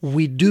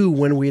we do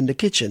when we're in the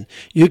kitchen.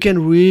 You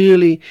can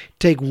really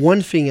take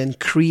one thing and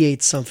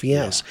create something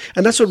else.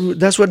 And that's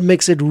what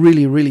makes it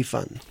really, really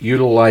fun.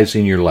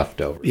 Utilizing your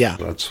leftovers. Yeah.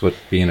 That's what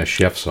being a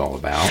chef's all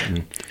about.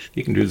 And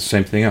you can do the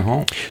same thing at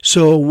home.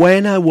 So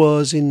when I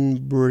was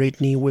in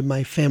Brittany with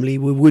my family,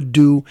 we would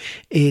do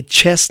a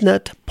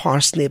chestnut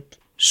parsnip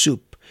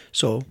soup.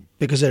 So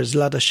because there's a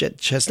lot of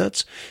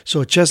chestnuts,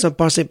 so chestnut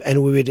parsnip,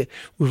 and we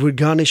would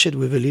garnish it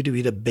with a little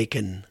bit of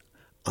bacon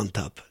on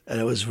top, and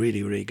it was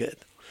really, really good.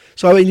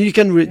 So I mean, you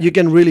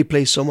can really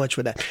play so much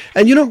with that.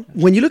 And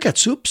when you look at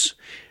soups,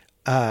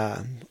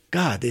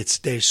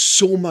 there's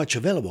so much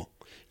available.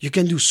 You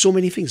can do so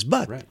many things.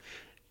 But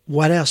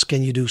what else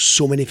can you do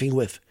so many things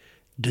with?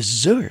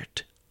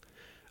 Dessert,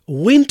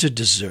 winter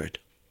dessert,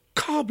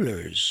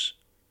 cobblers,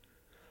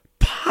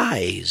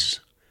 pies.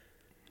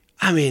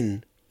 I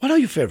mean, what are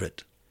your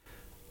favorite?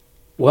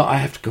 Well, I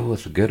have to go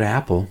with a good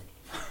apple.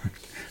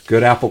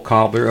 Good apple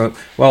cobbler.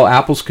 Well,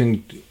 apples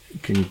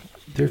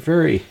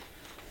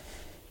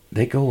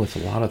they go with a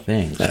lot of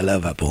things. I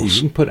love apples.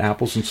 You can put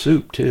apples in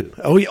soup, too.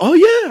 Oh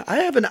yeah. I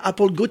have an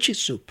apple gochi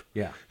soup.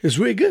 Yeah. It's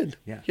really good.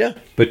 Yeah.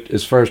 But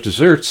as far as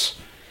desserts,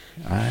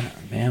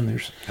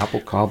 there's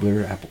apple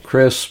cobbler, apple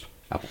crisp,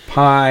 apple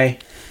pie.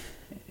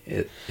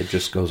 It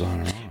just goes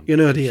on and on.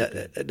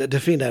 The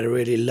thing that I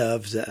really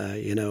loved,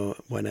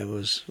 when I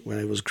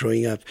was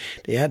growing up,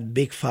 they had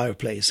big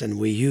fireplace, and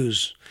we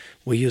use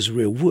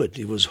real wood.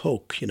 It was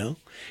oak,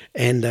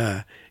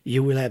 and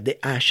you will have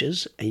the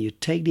ashes, and you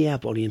take the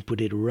apple and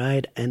put it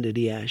right under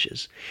the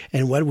ashes.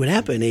 And what would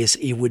happen is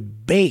it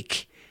would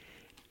bake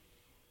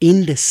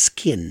in the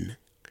skin.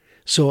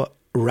 So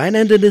right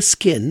under the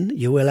skin,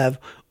 you will have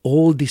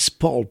all this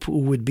pulp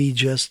would be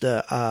just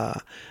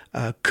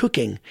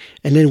cooking,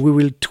 and then we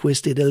will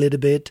twist it a little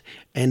bit,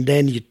 and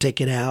then you take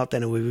it out,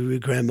 and we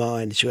with grandma,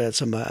 and she had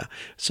some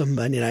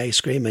vanilla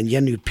ice cream, and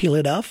then you peel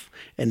it off,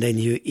 and then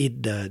you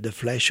eat the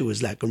flesh. It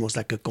was almost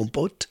like a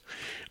compote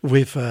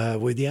with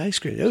the ice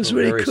cream. It was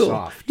really cool.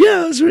 Soft.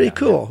 Yeah, it was really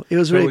cool. It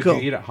was really cool.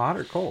 Would you eat it hot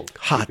or cold?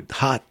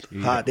 Hot.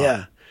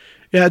 Yeah.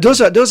 Yeah,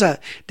 those are.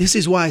 This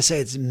is why I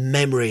say it's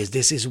memories.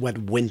 This is what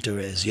winter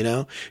is.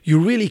 You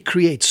really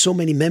create so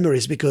many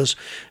memories because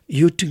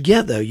you're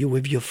together. You're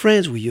with your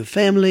friends, with your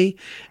family,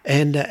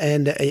 and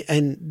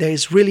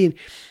there's really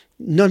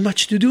not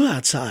much to do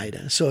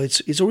outside. So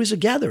it's always a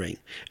gathering,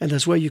 and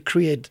that's where you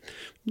create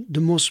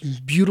the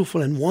most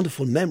beautiful and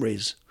wonderful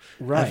memories.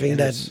 Right. I think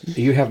that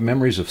you have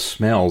memories of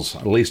smells.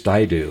 At least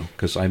I do,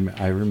 because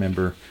I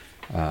remember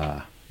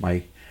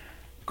my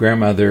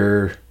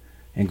grandmother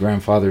and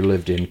grandfather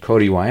lived in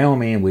Cody,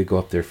 Wyoming, and we'd go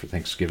up there for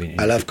Thanksgiving.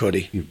 And I love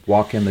Cody. You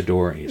walk in the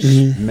door and you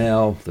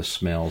smell the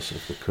smells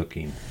of the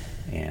cooking,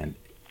 and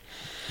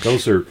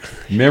those are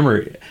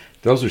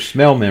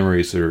smell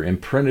memories that are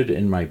imprinted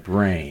in my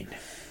brain.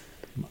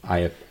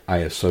 I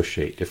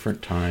associate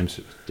different times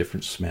with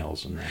different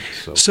smells and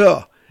that.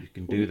 So you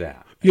can do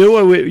that. You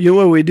know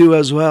what we do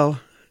as well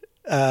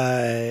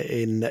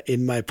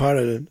in my part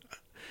of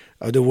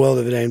the world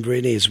of Italian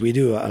Brittany is we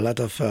do a lot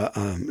of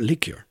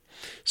liquor.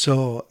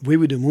 So we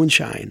would do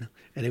moonshine,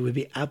 and it would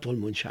be apple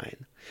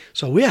moonshine.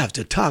 So we have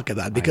to talk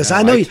about because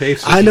I know you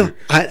taste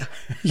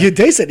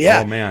it,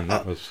 yeah. Oh man,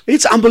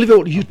 it's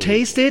unbelievable. You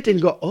taste it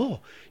and go, oh,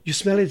 you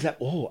smell it, like,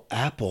 oh,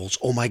 apples.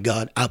 Oh my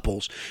God,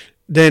 apples.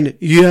 Then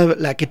you have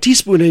like a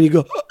teaspoon, and you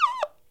go,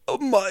 oh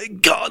my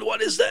God,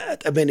 what is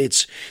that? I mean,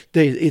 it's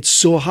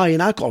so high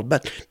in alcohol.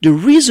 But the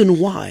reason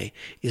why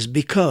is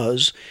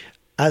because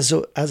as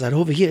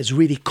over here, it's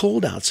really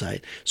cold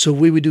outside. So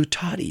we would do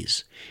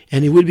toddies,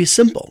 and it would be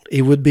simple.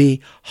 It would be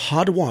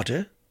hot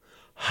water,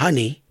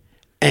 honey,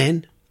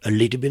 and a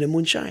little bit of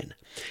moonshine.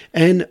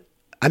 And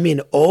I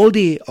mean, all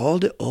the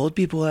old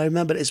people I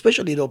remember,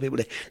 especially the old people,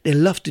 they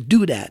love to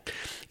do that.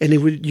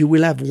 And you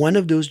will have one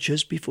of those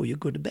just before you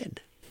go to bed.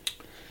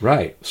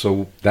 Right.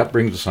 So that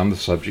brings us on the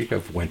subject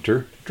of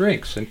winter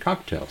drinks and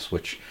cocktails,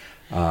 which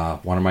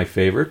one of my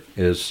favorite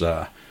is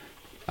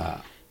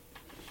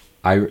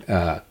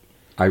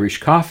Irish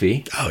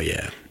coffee. Oh,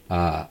 yeah.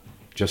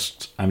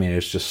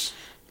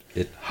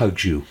 It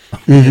hugs you.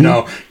 You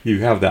know, you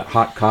have that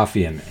hot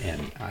coffee and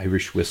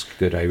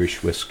good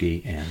Irish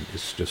whiskey, and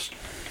it's just,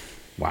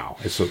 wow.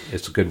 It's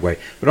a good way.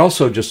 But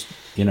also just,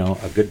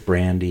 a good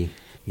brandy.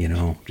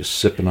 Just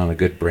sipping on a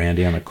good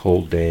brandy on a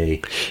cold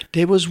day.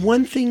 There was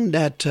one thing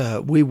that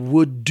we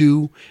would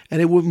do,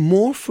 and it was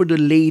more for the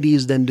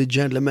ladies than the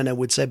gentlemen, I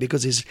would say,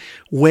 because it's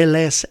way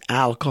less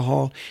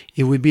alcohol.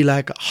 It would be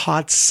like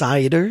hot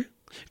cider,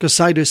 because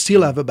cider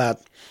still have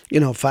about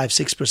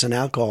 5-6%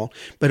 alcohol,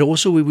 but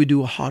also we would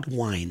do hot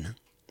wine.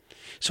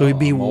 So it'd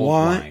be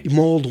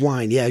mulled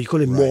wine. Yeah, you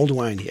call it mulled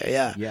wine here.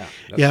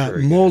 Yeah.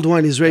 Mulled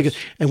wine is very good.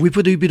 And we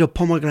put a bit of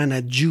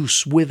pomegranate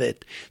juice with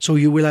it. So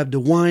you will have the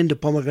wine, the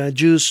pomegranate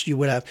juice, you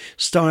will have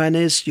star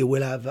anise, you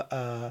will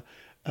have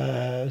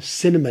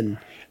cinnamon,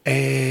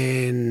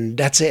 and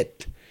that's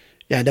it.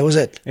 Yeah, that was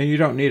it. And you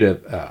don't need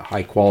a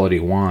high quality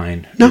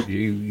wine. No.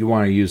 You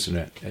want to use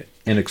an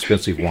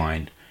inexpensive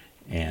wine,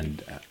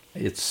 and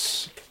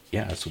it's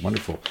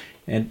wonderful.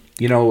 And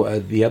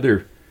the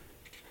other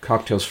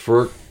cocktails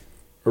for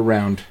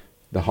around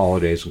the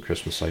holidays and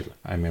Christmas, I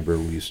remember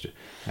we used to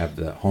have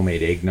the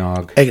homemade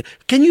eggnog.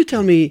 Can you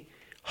tell me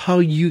how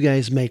you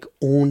guys make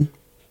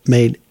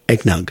own-made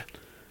eggnog?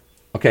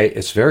 Okay,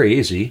 it's very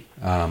easy.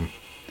 You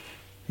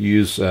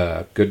use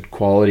good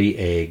quality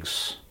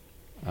eggs.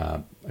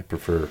 I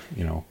prefer,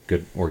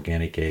 good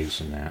organic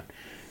eggs and that.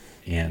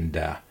 And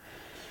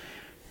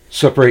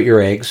separate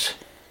your eggs.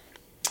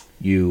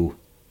 Now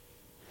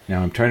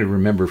I'm trying to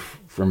remember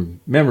from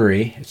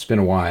memory. It's been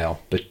a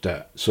while,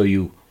 but so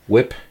you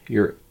whip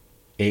your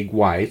egg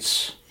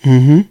whites.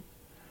 Mm-hmm.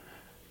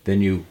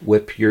 Then you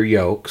whip your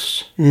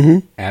yolks,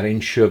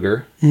 adding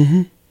sugar,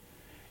 and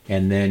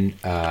then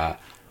a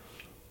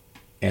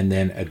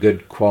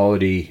good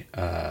quality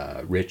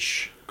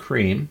rich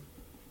cream,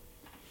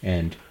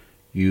 and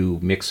you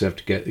mix up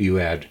together. You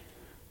add,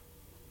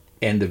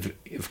 and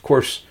of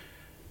course,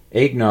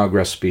 eggnog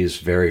recipes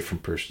vary from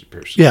person to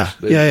person. Yeah.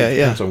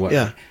 Depends on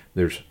what.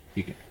 There's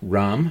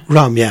rum.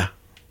 Rum, yeah.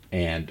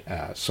 And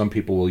some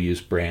people will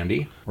use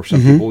brandy, or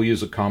some people will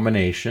use a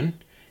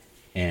combination.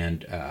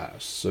 And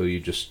so you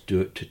just do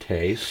it to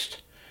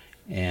taste.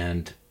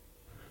 And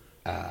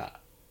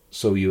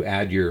so you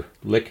add your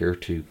liquor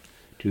to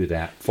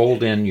that.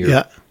 Fold in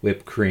your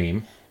whipped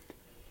cream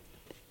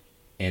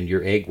and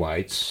your egg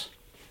whites.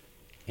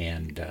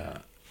 And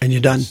you're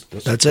done.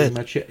 That's it.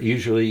 Much it.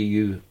 Usually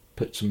you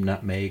put some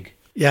nutmeg.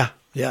 Yeah.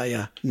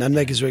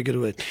 Nutmeg is very good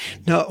with it.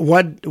 Now,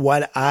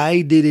 what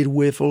I did it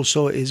with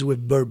also is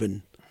with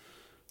bourbon.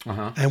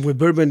 And with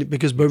bourbon,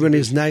 because bourbon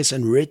is nice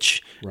and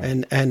rich,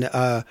 right. and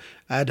I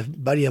had a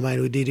buddy of mine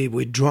who did it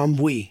with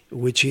Drambuie,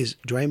 which is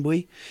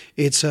Drambuie.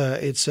 It's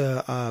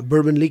a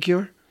bourbon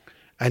liqueur,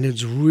 and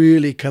it's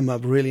really come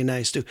up really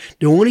nice too.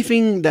 The only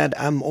thing that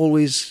I'm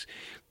always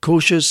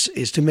cautious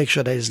is to make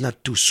sure that it's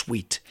not too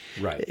sweet,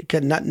 right?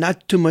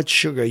 Not too much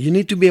sugar. You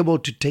need to be able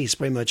to taste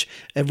pretty much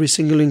every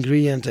single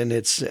ingredient, and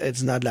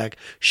it's not like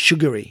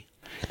sugary.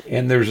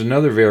 And there's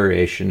another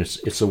variation.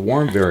 It's a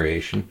warm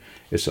variation.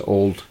 It's an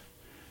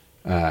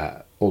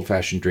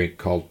old-fashioned drink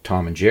called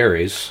Tom and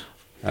Jerry's.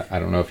 I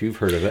don't know if you've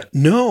heard of it.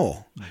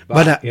 No,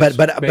 but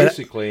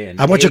basically an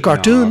I watch a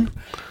cartoon.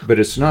 But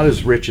it's not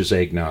as rich as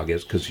eggnog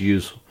is, because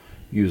you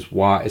use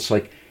wine. It's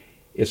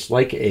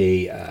like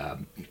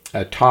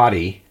a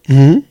toddy,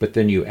 but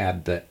then you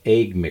add the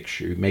egg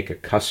mixture. You make a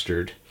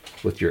custard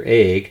with your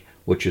egg,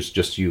 which is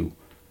just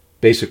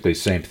basically the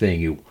same thing.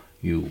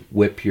 You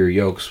whip your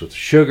yolks with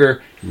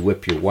sugar, you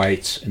whip your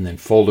whites, and then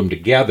fold them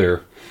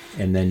together,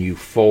 and then you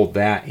fold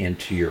that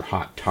into your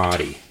hot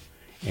toddy.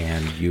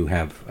 and you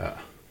have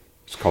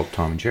it's called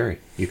Tom and Jerry.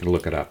 You can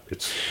look it up.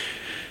 It's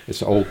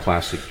an old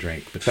classic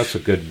drink, but that's a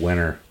good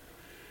winter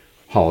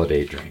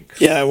holiday drink.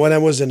 Yeah, when I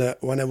was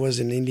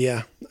in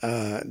India,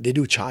 they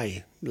do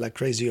chai like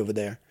crazy over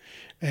there.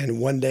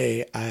 And one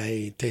day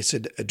I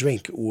tasted a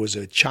drink. It was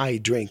a chai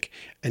drink,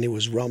 and it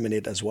was rum in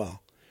it as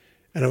well.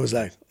 And I was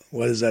like,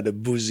 what is that, a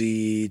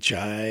boozy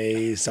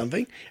chai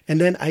something? And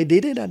then I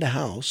did it at the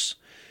house,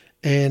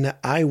 and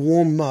I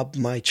warm up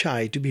my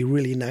chai to be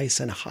really nice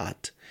and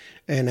hot.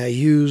 And I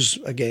use,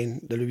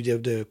 again, the little bit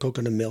of the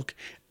coconut milk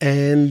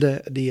and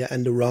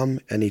the rum,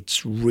 and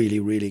it's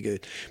really, really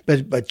good.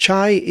 But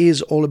chai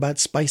is all about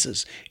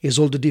spices. It's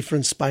all the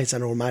different spice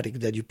and aromatic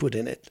that you put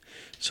in it.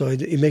 So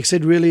it makes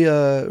it really,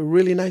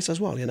 really nice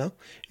as well. You know,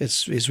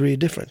 it's really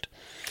different.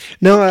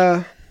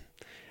 Now,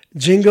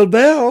 Jingle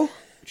Bell.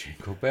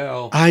 Jingle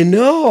Bell. I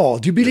know.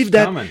 Do you believe It's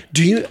that? coming.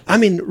 Do you? I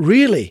mean,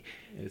 really,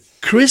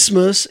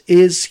 Christmas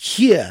is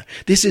here.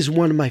 This is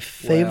one of my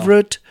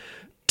favorite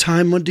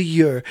time of the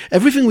year.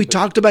 Everything we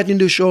talked about in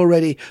the show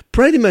already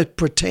pretty much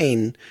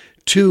pertain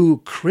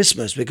to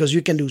Christmas, because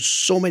you can do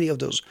so many of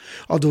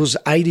those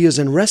ideas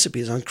and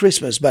recipes on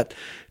Christmas. But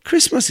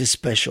Christmas is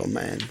special,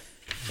 man.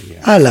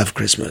 Yeah. I love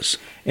Christmas.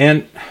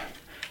 And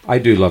I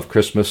do love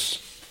Christmas,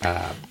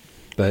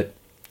 but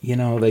you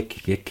know,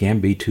 it can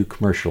be too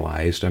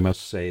commercialized. I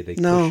must say they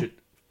push it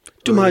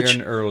too earlier much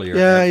and earlier.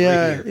 Yeah, every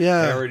yeah, year.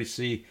 yeah. I already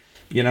see.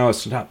 You know,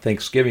 it's not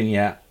Thanksgiving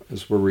yet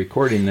as we're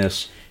recording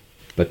this,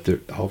 but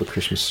all the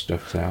Christmas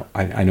stuff's out.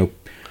 I know.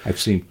 I've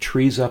seen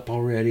trees up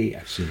already.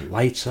 I've seen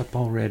lights up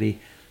already.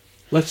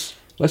 Let's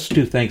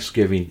do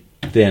Thanksgiving,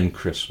 then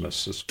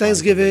Christmas. Is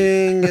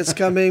Thanksgiving is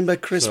coming,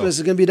 but Christmas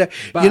is going to be there.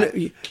 But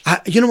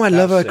You know, I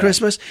love said-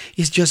 Christmas.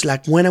 It's just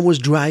like when I was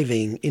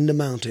driving in the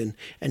mountain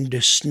and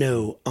the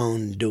snow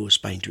on those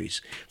pine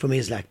trees. For me,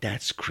 it's like,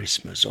 that's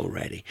Christmas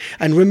already.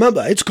 And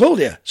remember, it's cold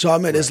here. So, I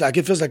mean, it's like,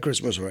 it feels like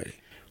Christmas already.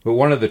 But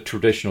one of the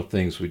traditional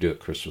things we do at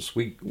Christmas,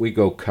 we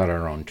go cut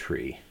our own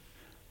tree,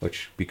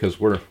 because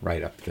we're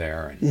right up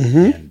there,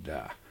 and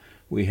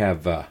we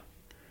have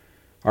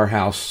our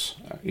house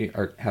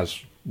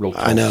has real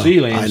tall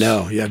ceilings. I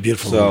know. Yeah,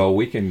 beautiful. So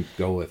we can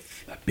go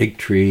with a big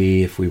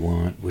tree if we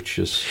want, which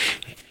is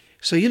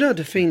So, you know,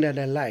 the thing that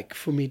I like,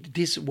 for me,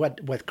 this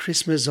what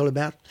Christmas is all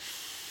about?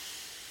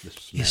 the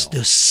smell. It's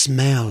the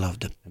smell of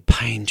the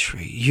pine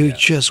tree. You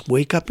just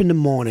wake up in the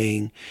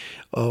morning,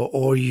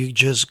 or you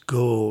just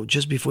go,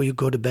 just before you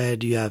go to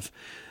bed, you have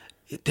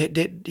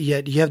you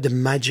have the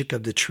magic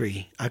of the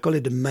tree. I call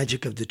it the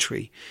magic of the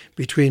tree.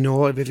 Between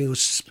everything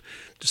with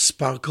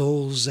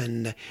sparkles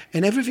and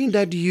everything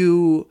that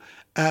you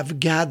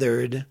have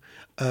gathered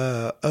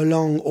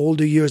along all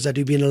the years that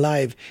you've been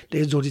alive,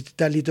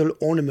 that little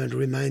ornament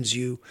reminds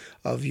you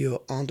of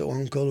your aunt or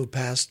uncle who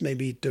passed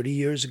maybe 30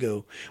 years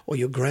ago, or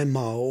your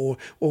grandma,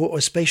 or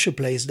a special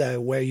place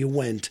where you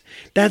went.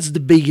 That's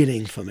the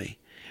beginning for me.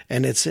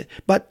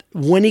 But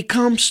when it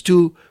comes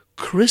to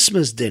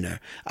Christmas dinner,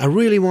 I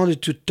really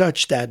wanted to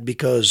touch that,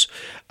 because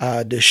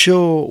the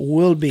show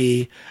will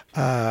be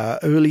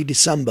early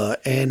December,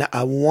 and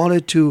I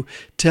wanted to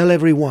tell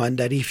everyone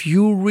that if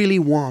you really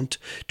want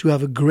to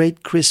have a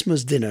great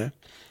Christmas dinner,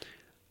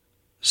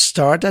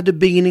 start at the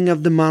beginning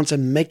of the month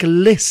and make a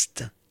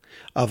list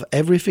of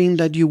everything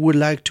that you would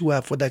like to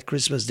have for that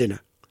Christmas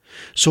dinner.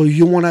 So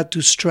you won't have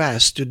to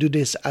stress to do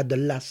this at the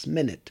last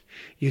minute.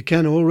 You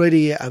can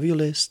already have your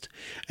list,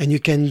 and you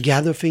can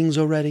gather things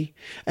already,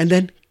 and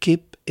then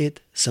keep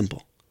it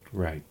simple.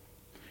 Right.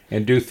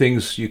 And do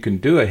things you can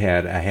do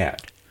ahead.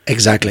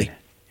 Exactly.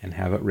 And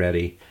have it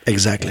ready.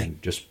 Exactly.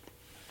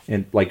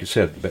 And like you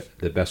said,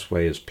 the best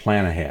way is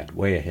plan ahead,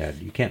 way ahead.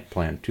 You can't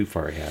plan too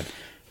far ahead,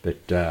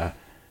 but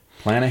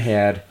plan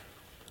ahead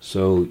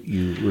so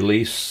you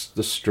release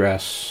the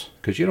stress,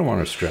 because you don't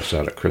want to stress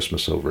out at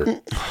Christmas over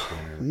dinner.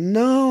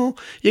 No,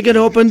 you have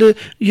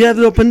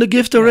to open the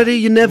gift already.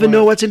 You never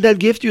know what's in that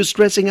gift. You're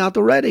stressing out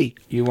already.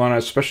 You want to,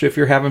 especially if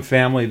you're having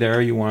family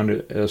there, you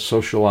want to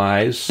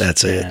socialize.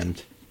 That's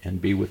it. And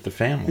be with the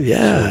family.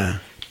 Yeah.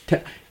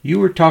 So, you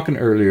were talking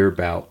earlier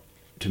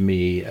to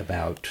me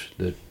about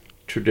the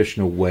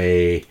traditional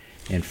way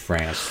in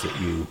France that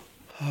you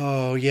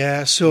Oh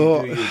yeah.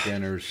 do your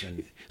dinners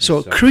and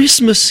So stuff.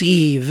 Christmas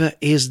Eve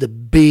is the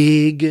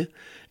big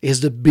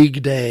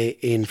day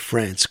in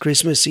France.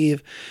 Christmas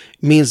Eve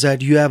means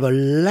that you have a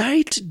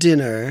light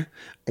dinner.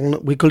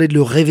 We call it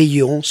le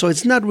réveillon. So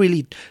it's not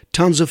really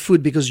tons of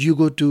food, because you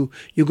go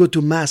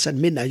to mass at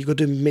midnight. You go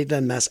to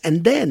midnight mass,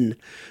 and then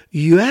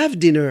you have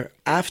dinner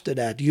after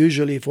that,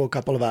 usually for a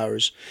couple of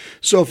hours.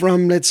 So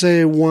from, let's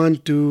say, 1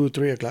 to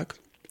 3 o'clock.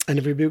 And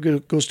everybody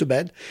goes to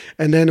bed.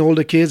 And then all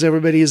the kids,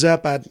 everybody is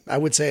up at, I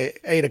would say,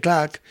 8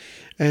 o'clock.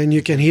 And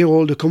you can hear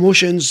all the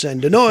commotions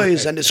and the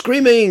noise and the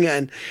screaming.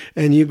 And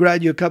you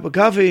grab your cup of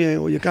coffee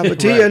or your cup of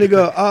tea, Right. and you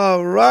go,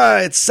 all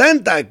right,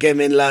 Santa came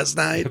in last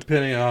night.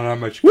 Depending on how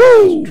much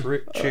Woo!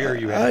 cheer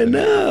you have. I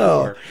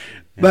know.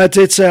 But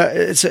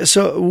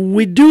so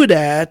we do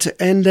that,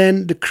 and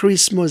then the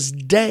Christmas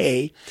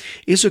day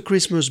is a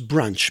Christmas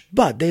brunch.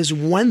 But there's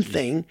one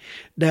thing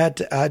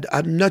that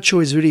I'm not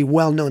sure is really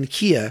well known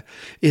here,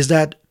 is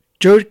that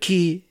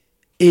turkey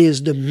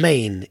is the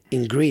main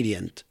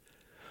ingredient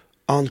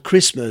on the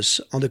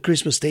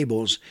Christmas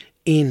tables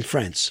in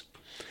France.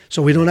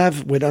 So we don't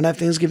have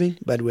Thanksgiving,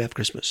 but we have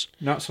Christmas.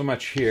 Not so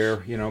much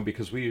here,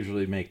 because we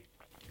usually make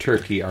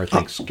turkey our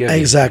Thanksgiving.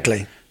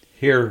 Exactly.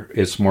 Here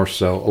it's more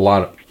so a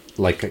lot of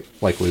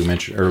like we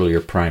mentioned earlier.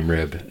 Prime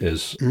rib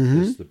is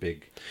the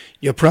big.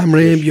 Your prime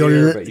rib, dish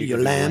here, but your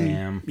could do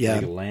lamb,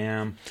 make a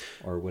lamb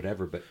or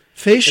whatever. But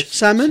fish,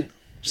 salmon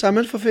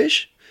for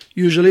fish.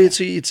 Usually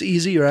it's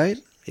easy, right?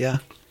 Yeah.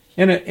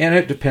 And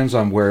it depends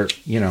on where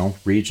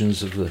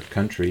regions of the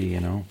country.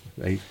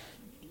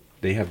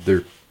 They have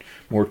their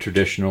more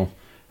traditional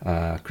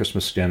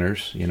Christmas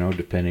dinners.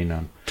 Depending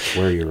on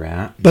where you're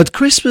at. But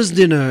Christmas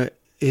dinner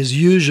is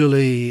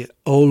usually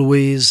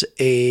always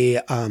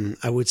I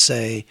would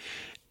say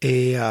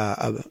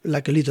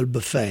like a little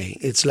buffet.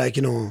 It's like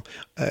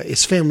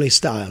it's family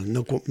style.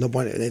 No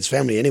point. It's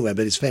family anyway,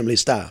 but it's family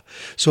style.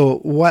 So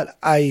what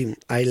I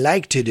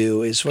like to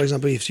do is, for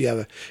example, if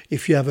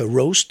you have a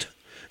roast.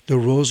 The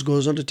roast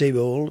goes on the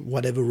table,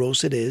 whatever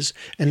roast it is,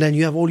 and then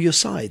you have all your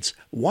sides.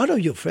 What are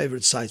your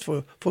favorite sides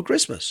for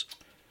Christmas?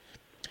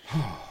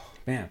 Oh,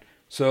 man.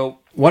 So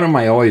one of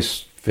my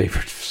always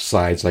favorite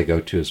sides I go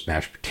to is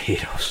mashed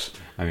potatoes.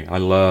 I mean, I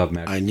love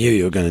mashed potatoes. I knew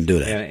you were going to do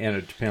that. And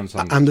it depends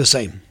on... I'm the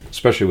same.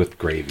 Especially with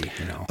gravy,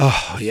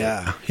 Oh,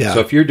 yeah. So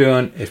if you're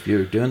doing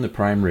the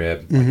prime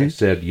rib, like I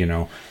said, you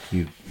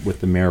with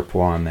the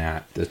mirepoix on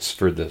that's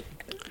for the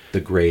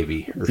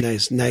gravy.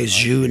 Nice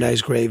jus,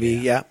 nice gravy,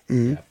 yeah.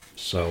 Mm-hmm. Yeah.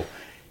 So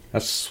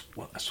that's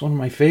one of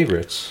my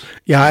favorites.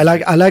 Yeah,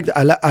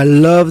 I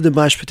love the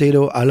mashed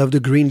potato. I love the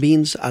green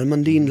beans,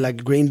 almondine.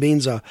 Like green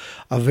beans are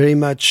very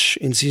much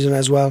in season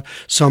as well.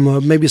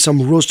 Some maybe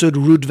some roasted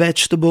root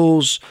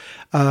vegetables.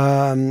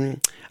 I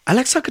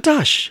like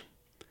succotash.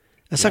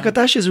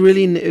 Succotash is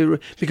really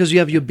because you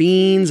have your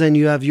beans and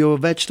you have your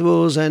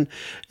vegetables, and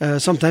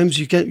sometimes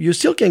you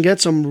still can get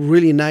some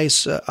really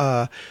nice,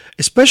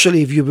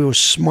 especially if you were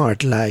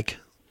smart like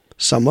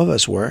some of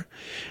us were.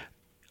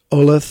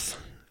 Olive,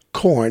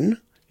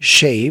 corn,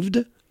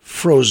 shaved,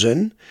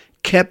 frozen,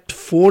 kept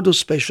for those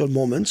special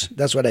moments.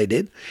 That's what I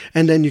did.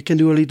 And then you can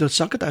do a little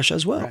succotash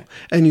as well. Right.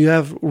 And you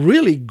have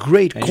really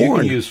great corn. You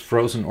can use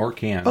frozen or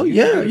canned. Oh,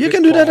 yeah. You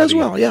can do that as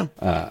well, yeah.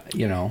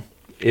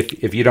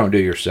 If you don't do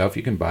it yourself,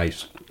 you can buy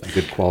a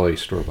good quality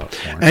store-bought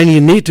corn. And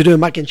you need to do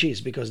mac and cheese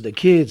because the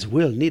kids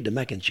will need the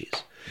mac and cheese.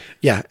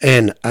 Yeah,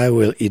 and I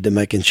will eat the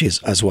mac and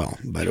cheese as well,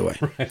 by the way.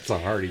 It's a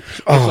hearty.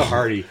 A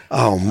hearty.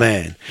 Oh,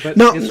 man. But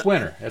it's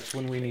winter. That's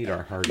when we need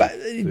our hearty. But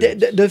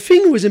the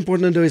thing was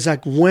important, though, is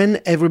like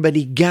when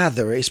everybody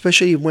gather,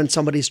 especially when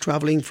somebody's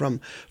traveling from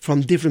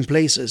different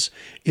places,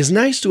 it's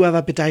nice to have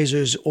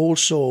appetizers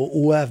also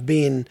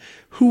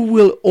who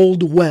will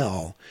hold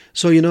well.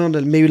 So,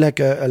 maybe like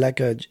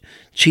a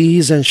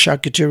cheese and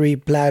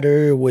charcuterie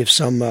platter with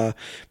some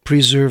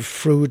preserved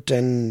fruit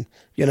and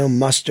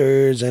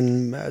mustards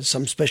and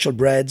some special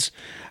breads.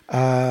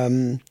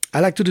 I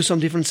like to do some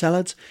different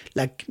salads,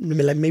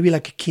 maybe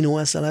like a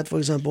quinoa salad, for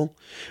example.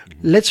 Mm-hmm.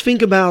 Let's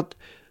think about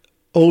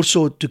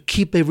also to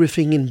keep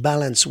everything in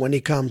balance when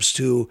it comes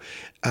to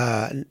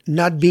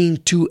not being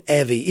too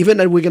heavy. Even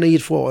that we're going to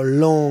eat for a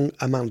long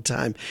amount of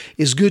time,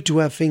 it's good to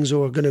have things that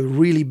are going to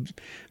really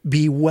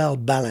be well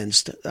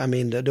balanced. I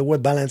mean, the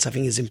word balance, I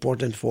think, is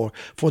important for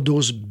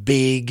those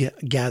big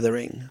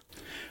gatherings.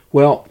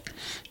 Well,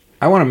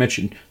 I want to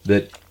mention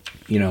that,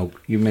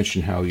 you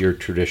mentioned how your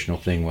traditional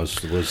thing was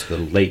the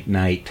late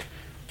night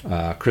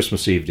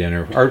Christmas Eve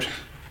dinner.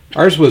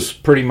 Ours was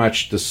pretty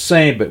much the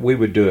same, but we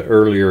would do it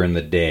earlier in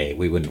the day.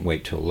 We wouldn't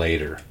wait till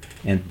later.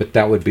 But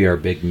that would be our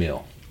big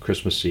meal,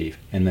 Christmas Eve.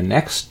 And the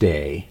next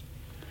day,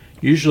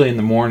 usually in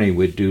the morning,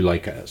 we'd do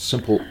like a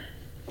simple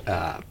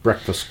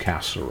breakfast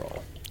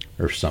casserole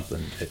or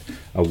something.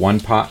 A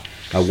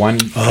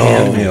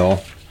one-pan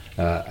meal,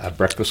 a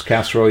breakfast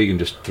casserole you can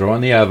just throw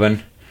in the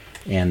oven,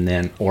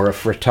 or a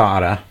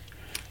frittata,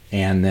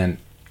 and then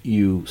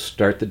you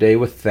start the day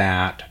with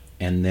that,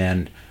 and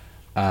then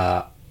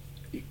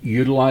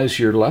utilize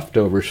your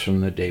leftovers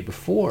from the day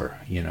before.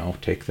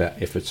 Take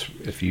that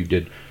if you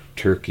did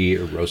turkey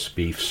or roast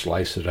beef,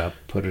 slice it up,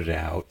 put it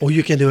out. Or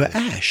you can do an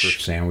hash. For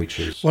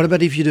sandwiches. What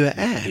about if you do a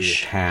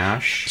hash?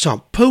 Hash. So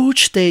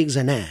poached eggs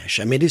and hash.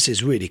 I mean, this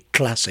is really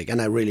classic, and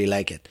I really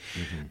like it.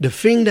 Mm-hmm. The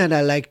thing that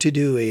I like to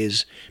do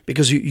is,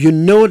 because you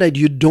know that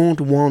you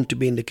don't want to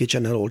be in the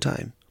kitchen at all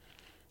time.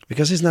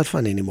 Because it's not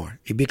fun anymore.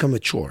 It becomes a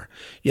chore.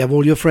 You have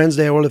all your friends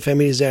there, all the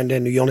families there, and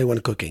then you only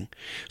want cooking.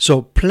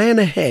 So plan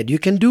ahead. You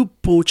can do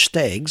poached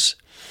eggs.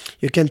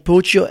 You can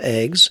poach your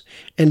eggs,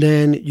 and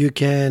then you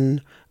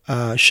can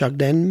shuck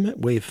them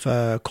with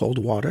cold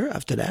water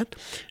after that.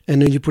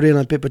 And then you put it on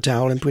a paper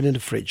towel and put it in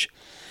the fridge.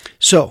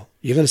 So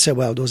you're going to say,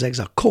 well, those eggs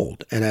are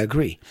cold, and I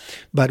agree.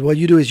 But what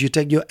you do is you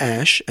take your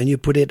ash and you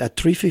put it at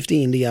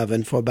 350 in the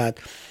oven for about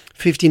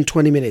 15,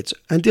 20 minutes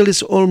until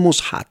it's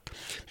almost hot.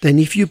 Then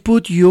if you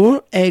put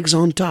your eggs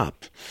on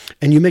top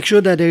and you make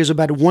sure that there's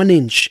about 1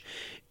 inch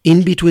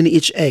in between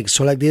each egg,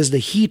 so like this, the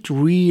heat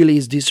really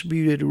is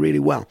distributed really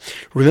well.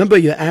 Remember,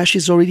 your ash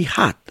is already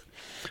hot.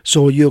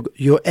 So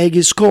your egg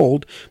is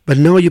cold, but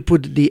now you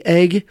put the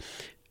egg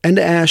and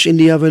the ash in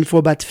the oven for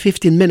about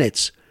 15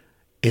 minutes.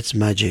 It's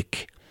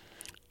magic.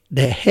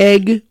 The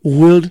egg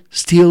will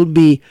still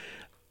be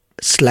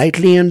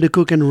slightly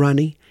undercooked and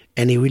runny,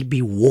 and it will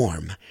be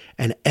warm,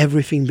 and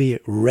everything be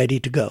ready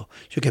to go.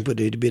 You can put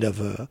a little bit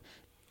of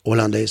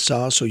Hollandaise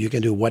sauce, or you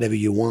can do whatever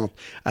you want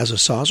as a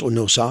sauce or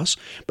no sauce,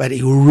 but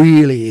it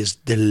really is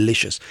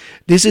delicious.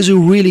 This is a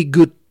really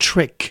good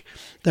trick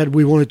that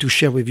we wanted to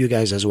share with you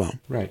guys as well.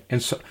 Right.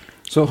 And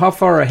so how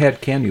far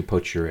ahead can you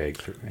put your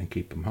eggs and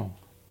keep them whole?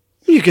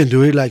 You can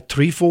do it like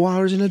 3-4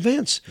 hours in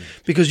advance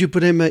because you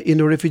put them in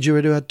the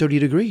refrigerator at 30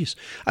 degrees.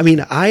 I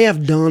mean, I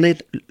have done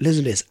it.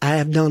 Listen to this. I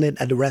have done it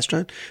at the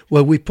restaurant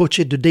where we poach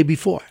it the day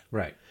before.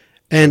 Right.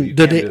 And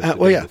the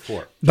day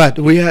before. But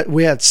we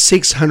had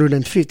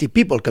 650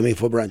 people coming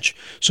for brunch,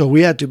 so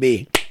we had to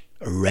be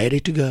ready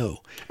to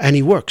go, and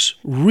it works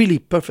really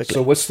perfectly.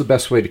 So what's the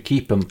best way to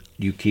keep them?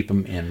 Do you keep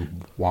them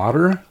in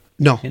water?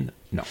 No,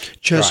 no,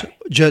 just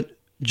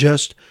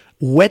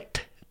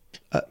wet.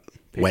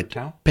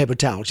 Paper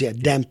towels,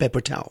 damp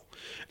paper towel,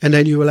 and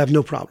then you will have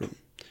no problem.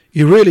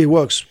 It really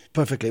works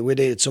perfectly. We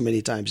did it so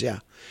many times. Yeah,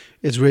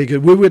 it's really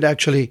good. We would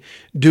actually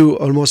do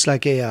almost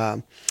like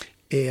a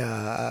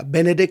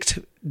Benedict.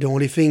 The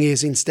only thing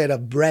is, instead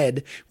of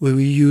bread, we will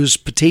use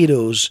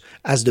potatoes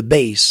as the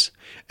base,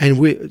 and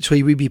so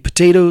it will be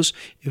potatoes.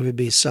 It will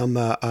be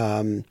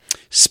some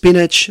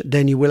spinach.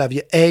 Then you will have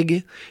your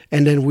egg,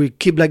 and then we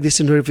keep like this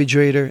in the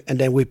refrigerator, and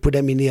then we put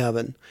them in the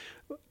oven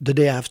the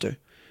day after.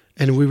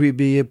 And we will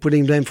be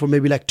putting them for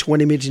maybe like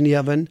 20 minutes in the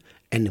oven,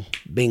 and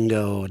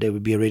bingo, they will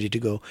be ready to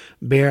go.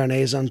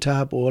 Béarnaise on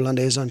top,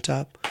 Hollandaise on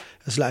top.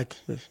 It's like,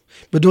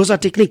 but those are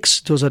techniques.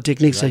 Those are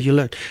techniques that you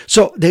learn.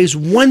 So there is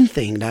one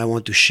thing that I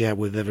want to share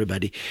with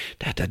everybody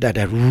that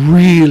I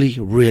really,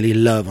 really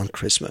love on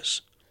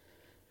Christmas.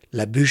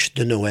 La bûche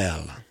de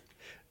Noël.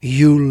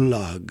 Yule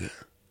log.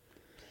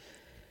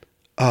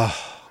 Oh,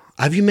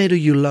 have you made a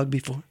Yule log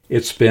before?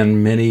 It's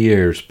been many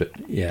years, but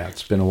yeah,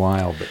 it's been a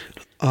while. But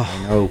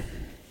I know,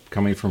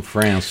 coming from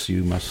France,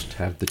 you must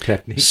have the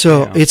technique.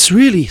 So it's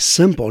really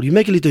simple. You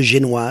make a little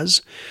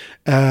genoise,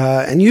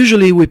 and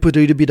usually we put a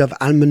little bit of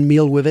almond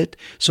meal with it.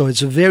 So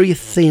it's a very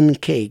thin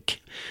cake.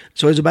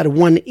 So it's about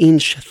 1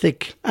 inch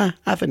thick,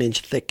 half an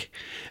inch thick.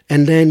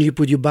 And then you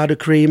put your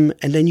buttercream,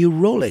 and then you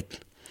roll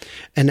it.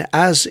 And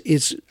as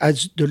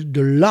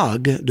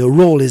the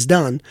roll is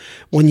done,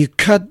 when you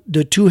cut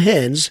the two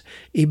ends,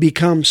 it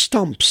becomes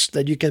stumps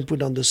that you can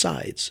put on the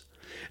sides.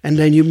 And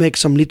then you make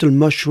some little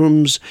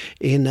mushrooms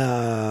in.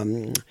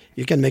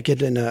 You can make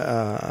it in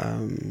a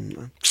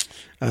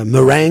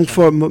meringue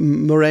or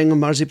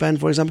marzipan,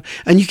 for example,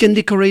 and you can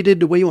decorate it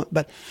the way you want.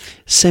 But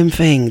same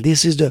thing.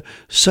 This is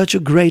such a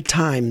great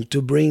time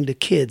to bring the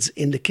kids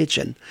in the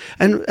kitchen.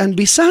 And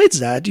besides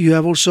that, you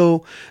have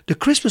also the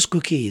Christmas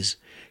cookies.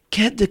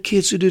 Get the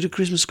kids to do the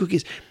Christmas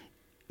cookies.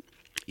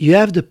 You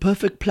have the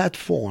perfect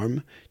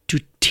platform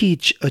to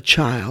teach a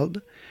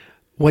child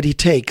what it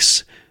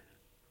takes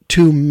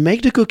to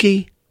make the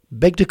cookie,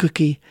 bake the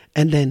cookie,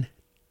 and then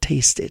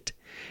taste it.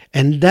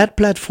 And that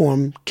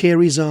platform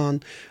carries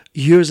on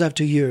years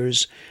after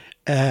years.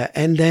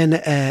 And then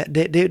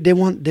they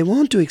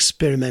want to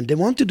experiment. They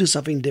want to do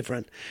something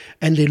different.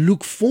 And they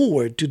look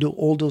forward to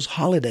all those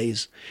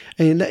holidays.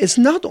 And it's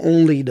not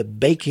only the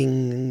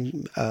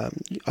baking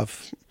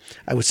of,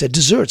 I would say,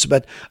 desserts,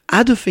 but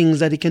other things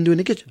that they can do in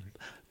the kitchen.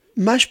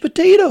 Mashed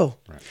potato.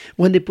 Right.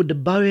 When they put the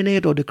butter in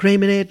it or the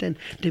cream in it and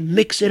they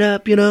mix it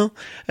up,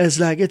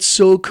 it's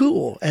so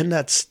cool. And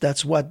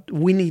that's what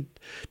we need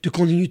to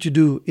continue to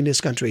do in this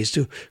country, is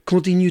to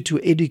continue to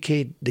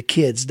educate the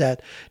kids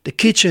that the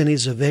kitchen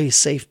is a very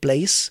safe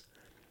place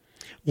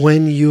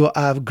when you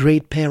have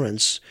great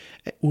parents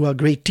who are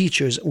great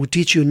teachers who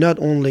teach you not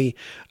only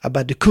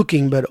about the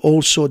cooking but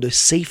also the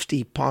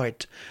safety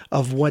part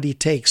of what it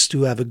takes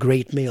to have a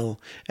great meal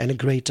and a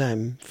great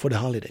time for the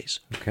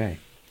holidays. Okay.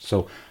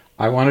 So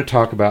I want to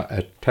talk about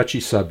a touchy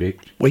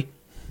subject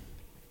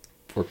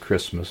for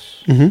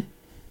Christmas. Mm-hmm.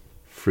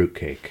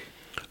 Fruitcake.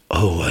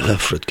 Oh, I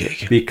love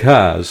fruitcake.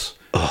 Because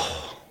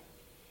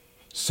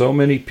so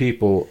many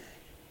people,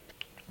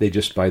 they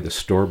just buy the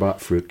store-bought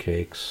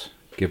fruitcakes,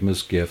 give them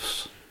as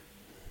gifts,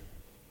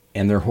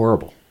 and they're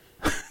horrible.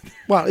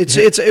 Well, but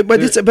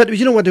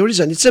you know what the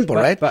reason? It's simple,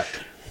 right?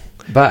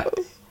 But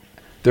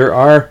there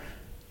are,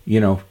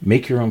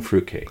 make your own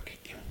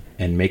fruitcake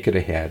and make it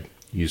ahead.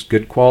 Use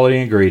good quality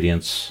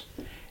ingredients,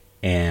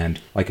 and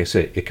like I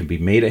said, it can be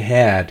made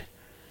ahead.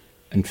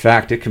 In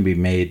fact, it can be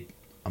made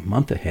a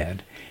month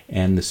ahead.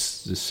 And the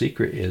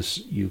secret is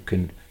you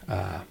can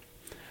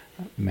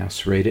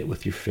macerate it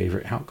with your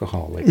favorite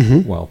alcohol, like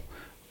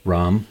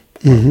rum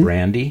or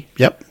brandy.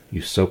 Yep.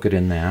 You soak it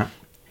in that,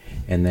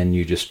 and then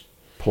you just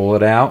pull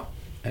it out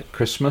at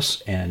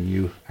Christmas, and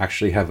you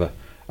actually have a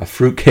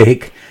fruit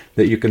cake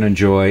that you can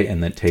enjoy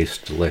and that tastes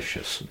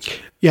delicious.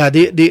 Yeah,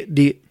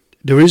 the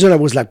reason I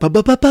was like pop,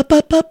 pop, pop, pop,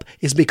 pop, pop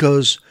is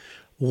because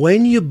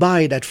when you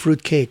buy that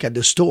fruit cake at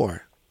the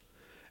store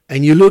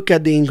and you look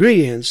at the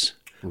ingredients,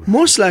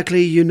 most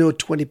likely you know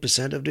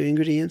 20% of the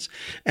ingredients,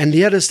 and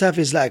the other stuff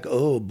is like,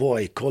 oh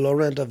boy,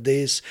 colorant of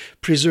this,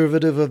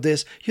 preservative of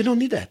this. You don't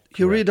need that.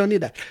 You really don't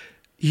need that.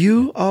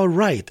 You are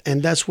right,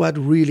 and that's what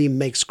really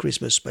makes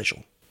Christmas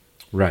special.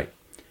 Right.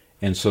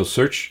 And so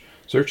search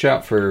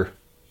out for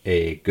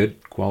a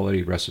good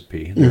quality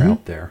recipe. They're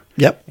out there.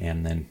 Yep.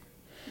 And then,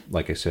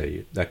 like I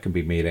say, that can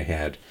be made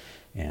ahead.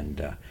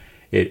 And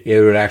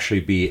it would actually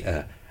be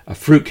a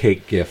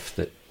fruitcake gift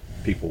that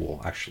people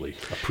will actually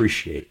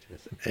appreciate.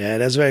 Yeah,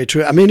 that's very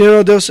true. I mean, you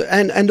know, those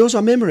and those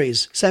are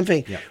memories. Same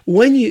thing. Yeah.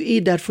 When you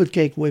eat that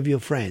fruitcake with your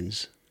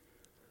friends,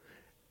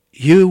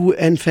 you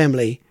and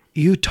family,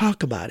 you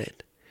talk about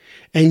it.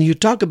 And you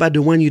talk about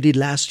the one you did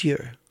last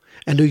year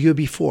and the year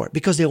before,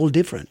 because they're all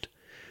different.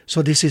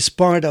 So this is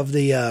part of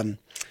the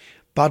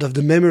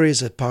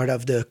memories, a part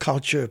of the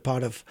culture,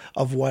 part of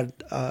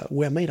what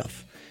we're made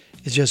of.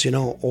 It's just, you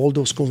know, all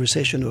those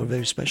conversations are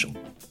very special.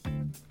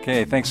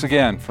 Okay, thanks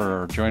again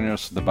for joining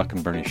us at the Buck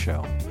and Bernie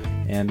Show.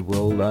 And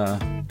we'll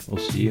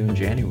see you in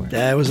January.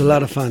 That was a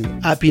lot of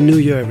fun. Happy New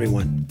Year,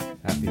 everyone.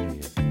 Happy New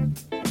Year.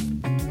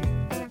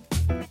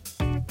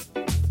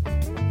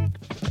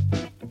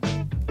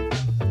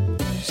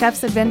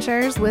 Chef's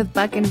Adventures with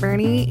Buck and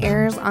Bernie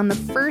airs on the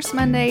first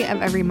Monday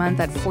of every month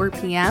at 4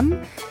 p.m.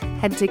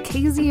 Head to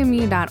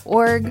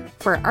kzmu.org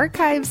for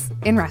archives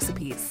and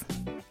recipes.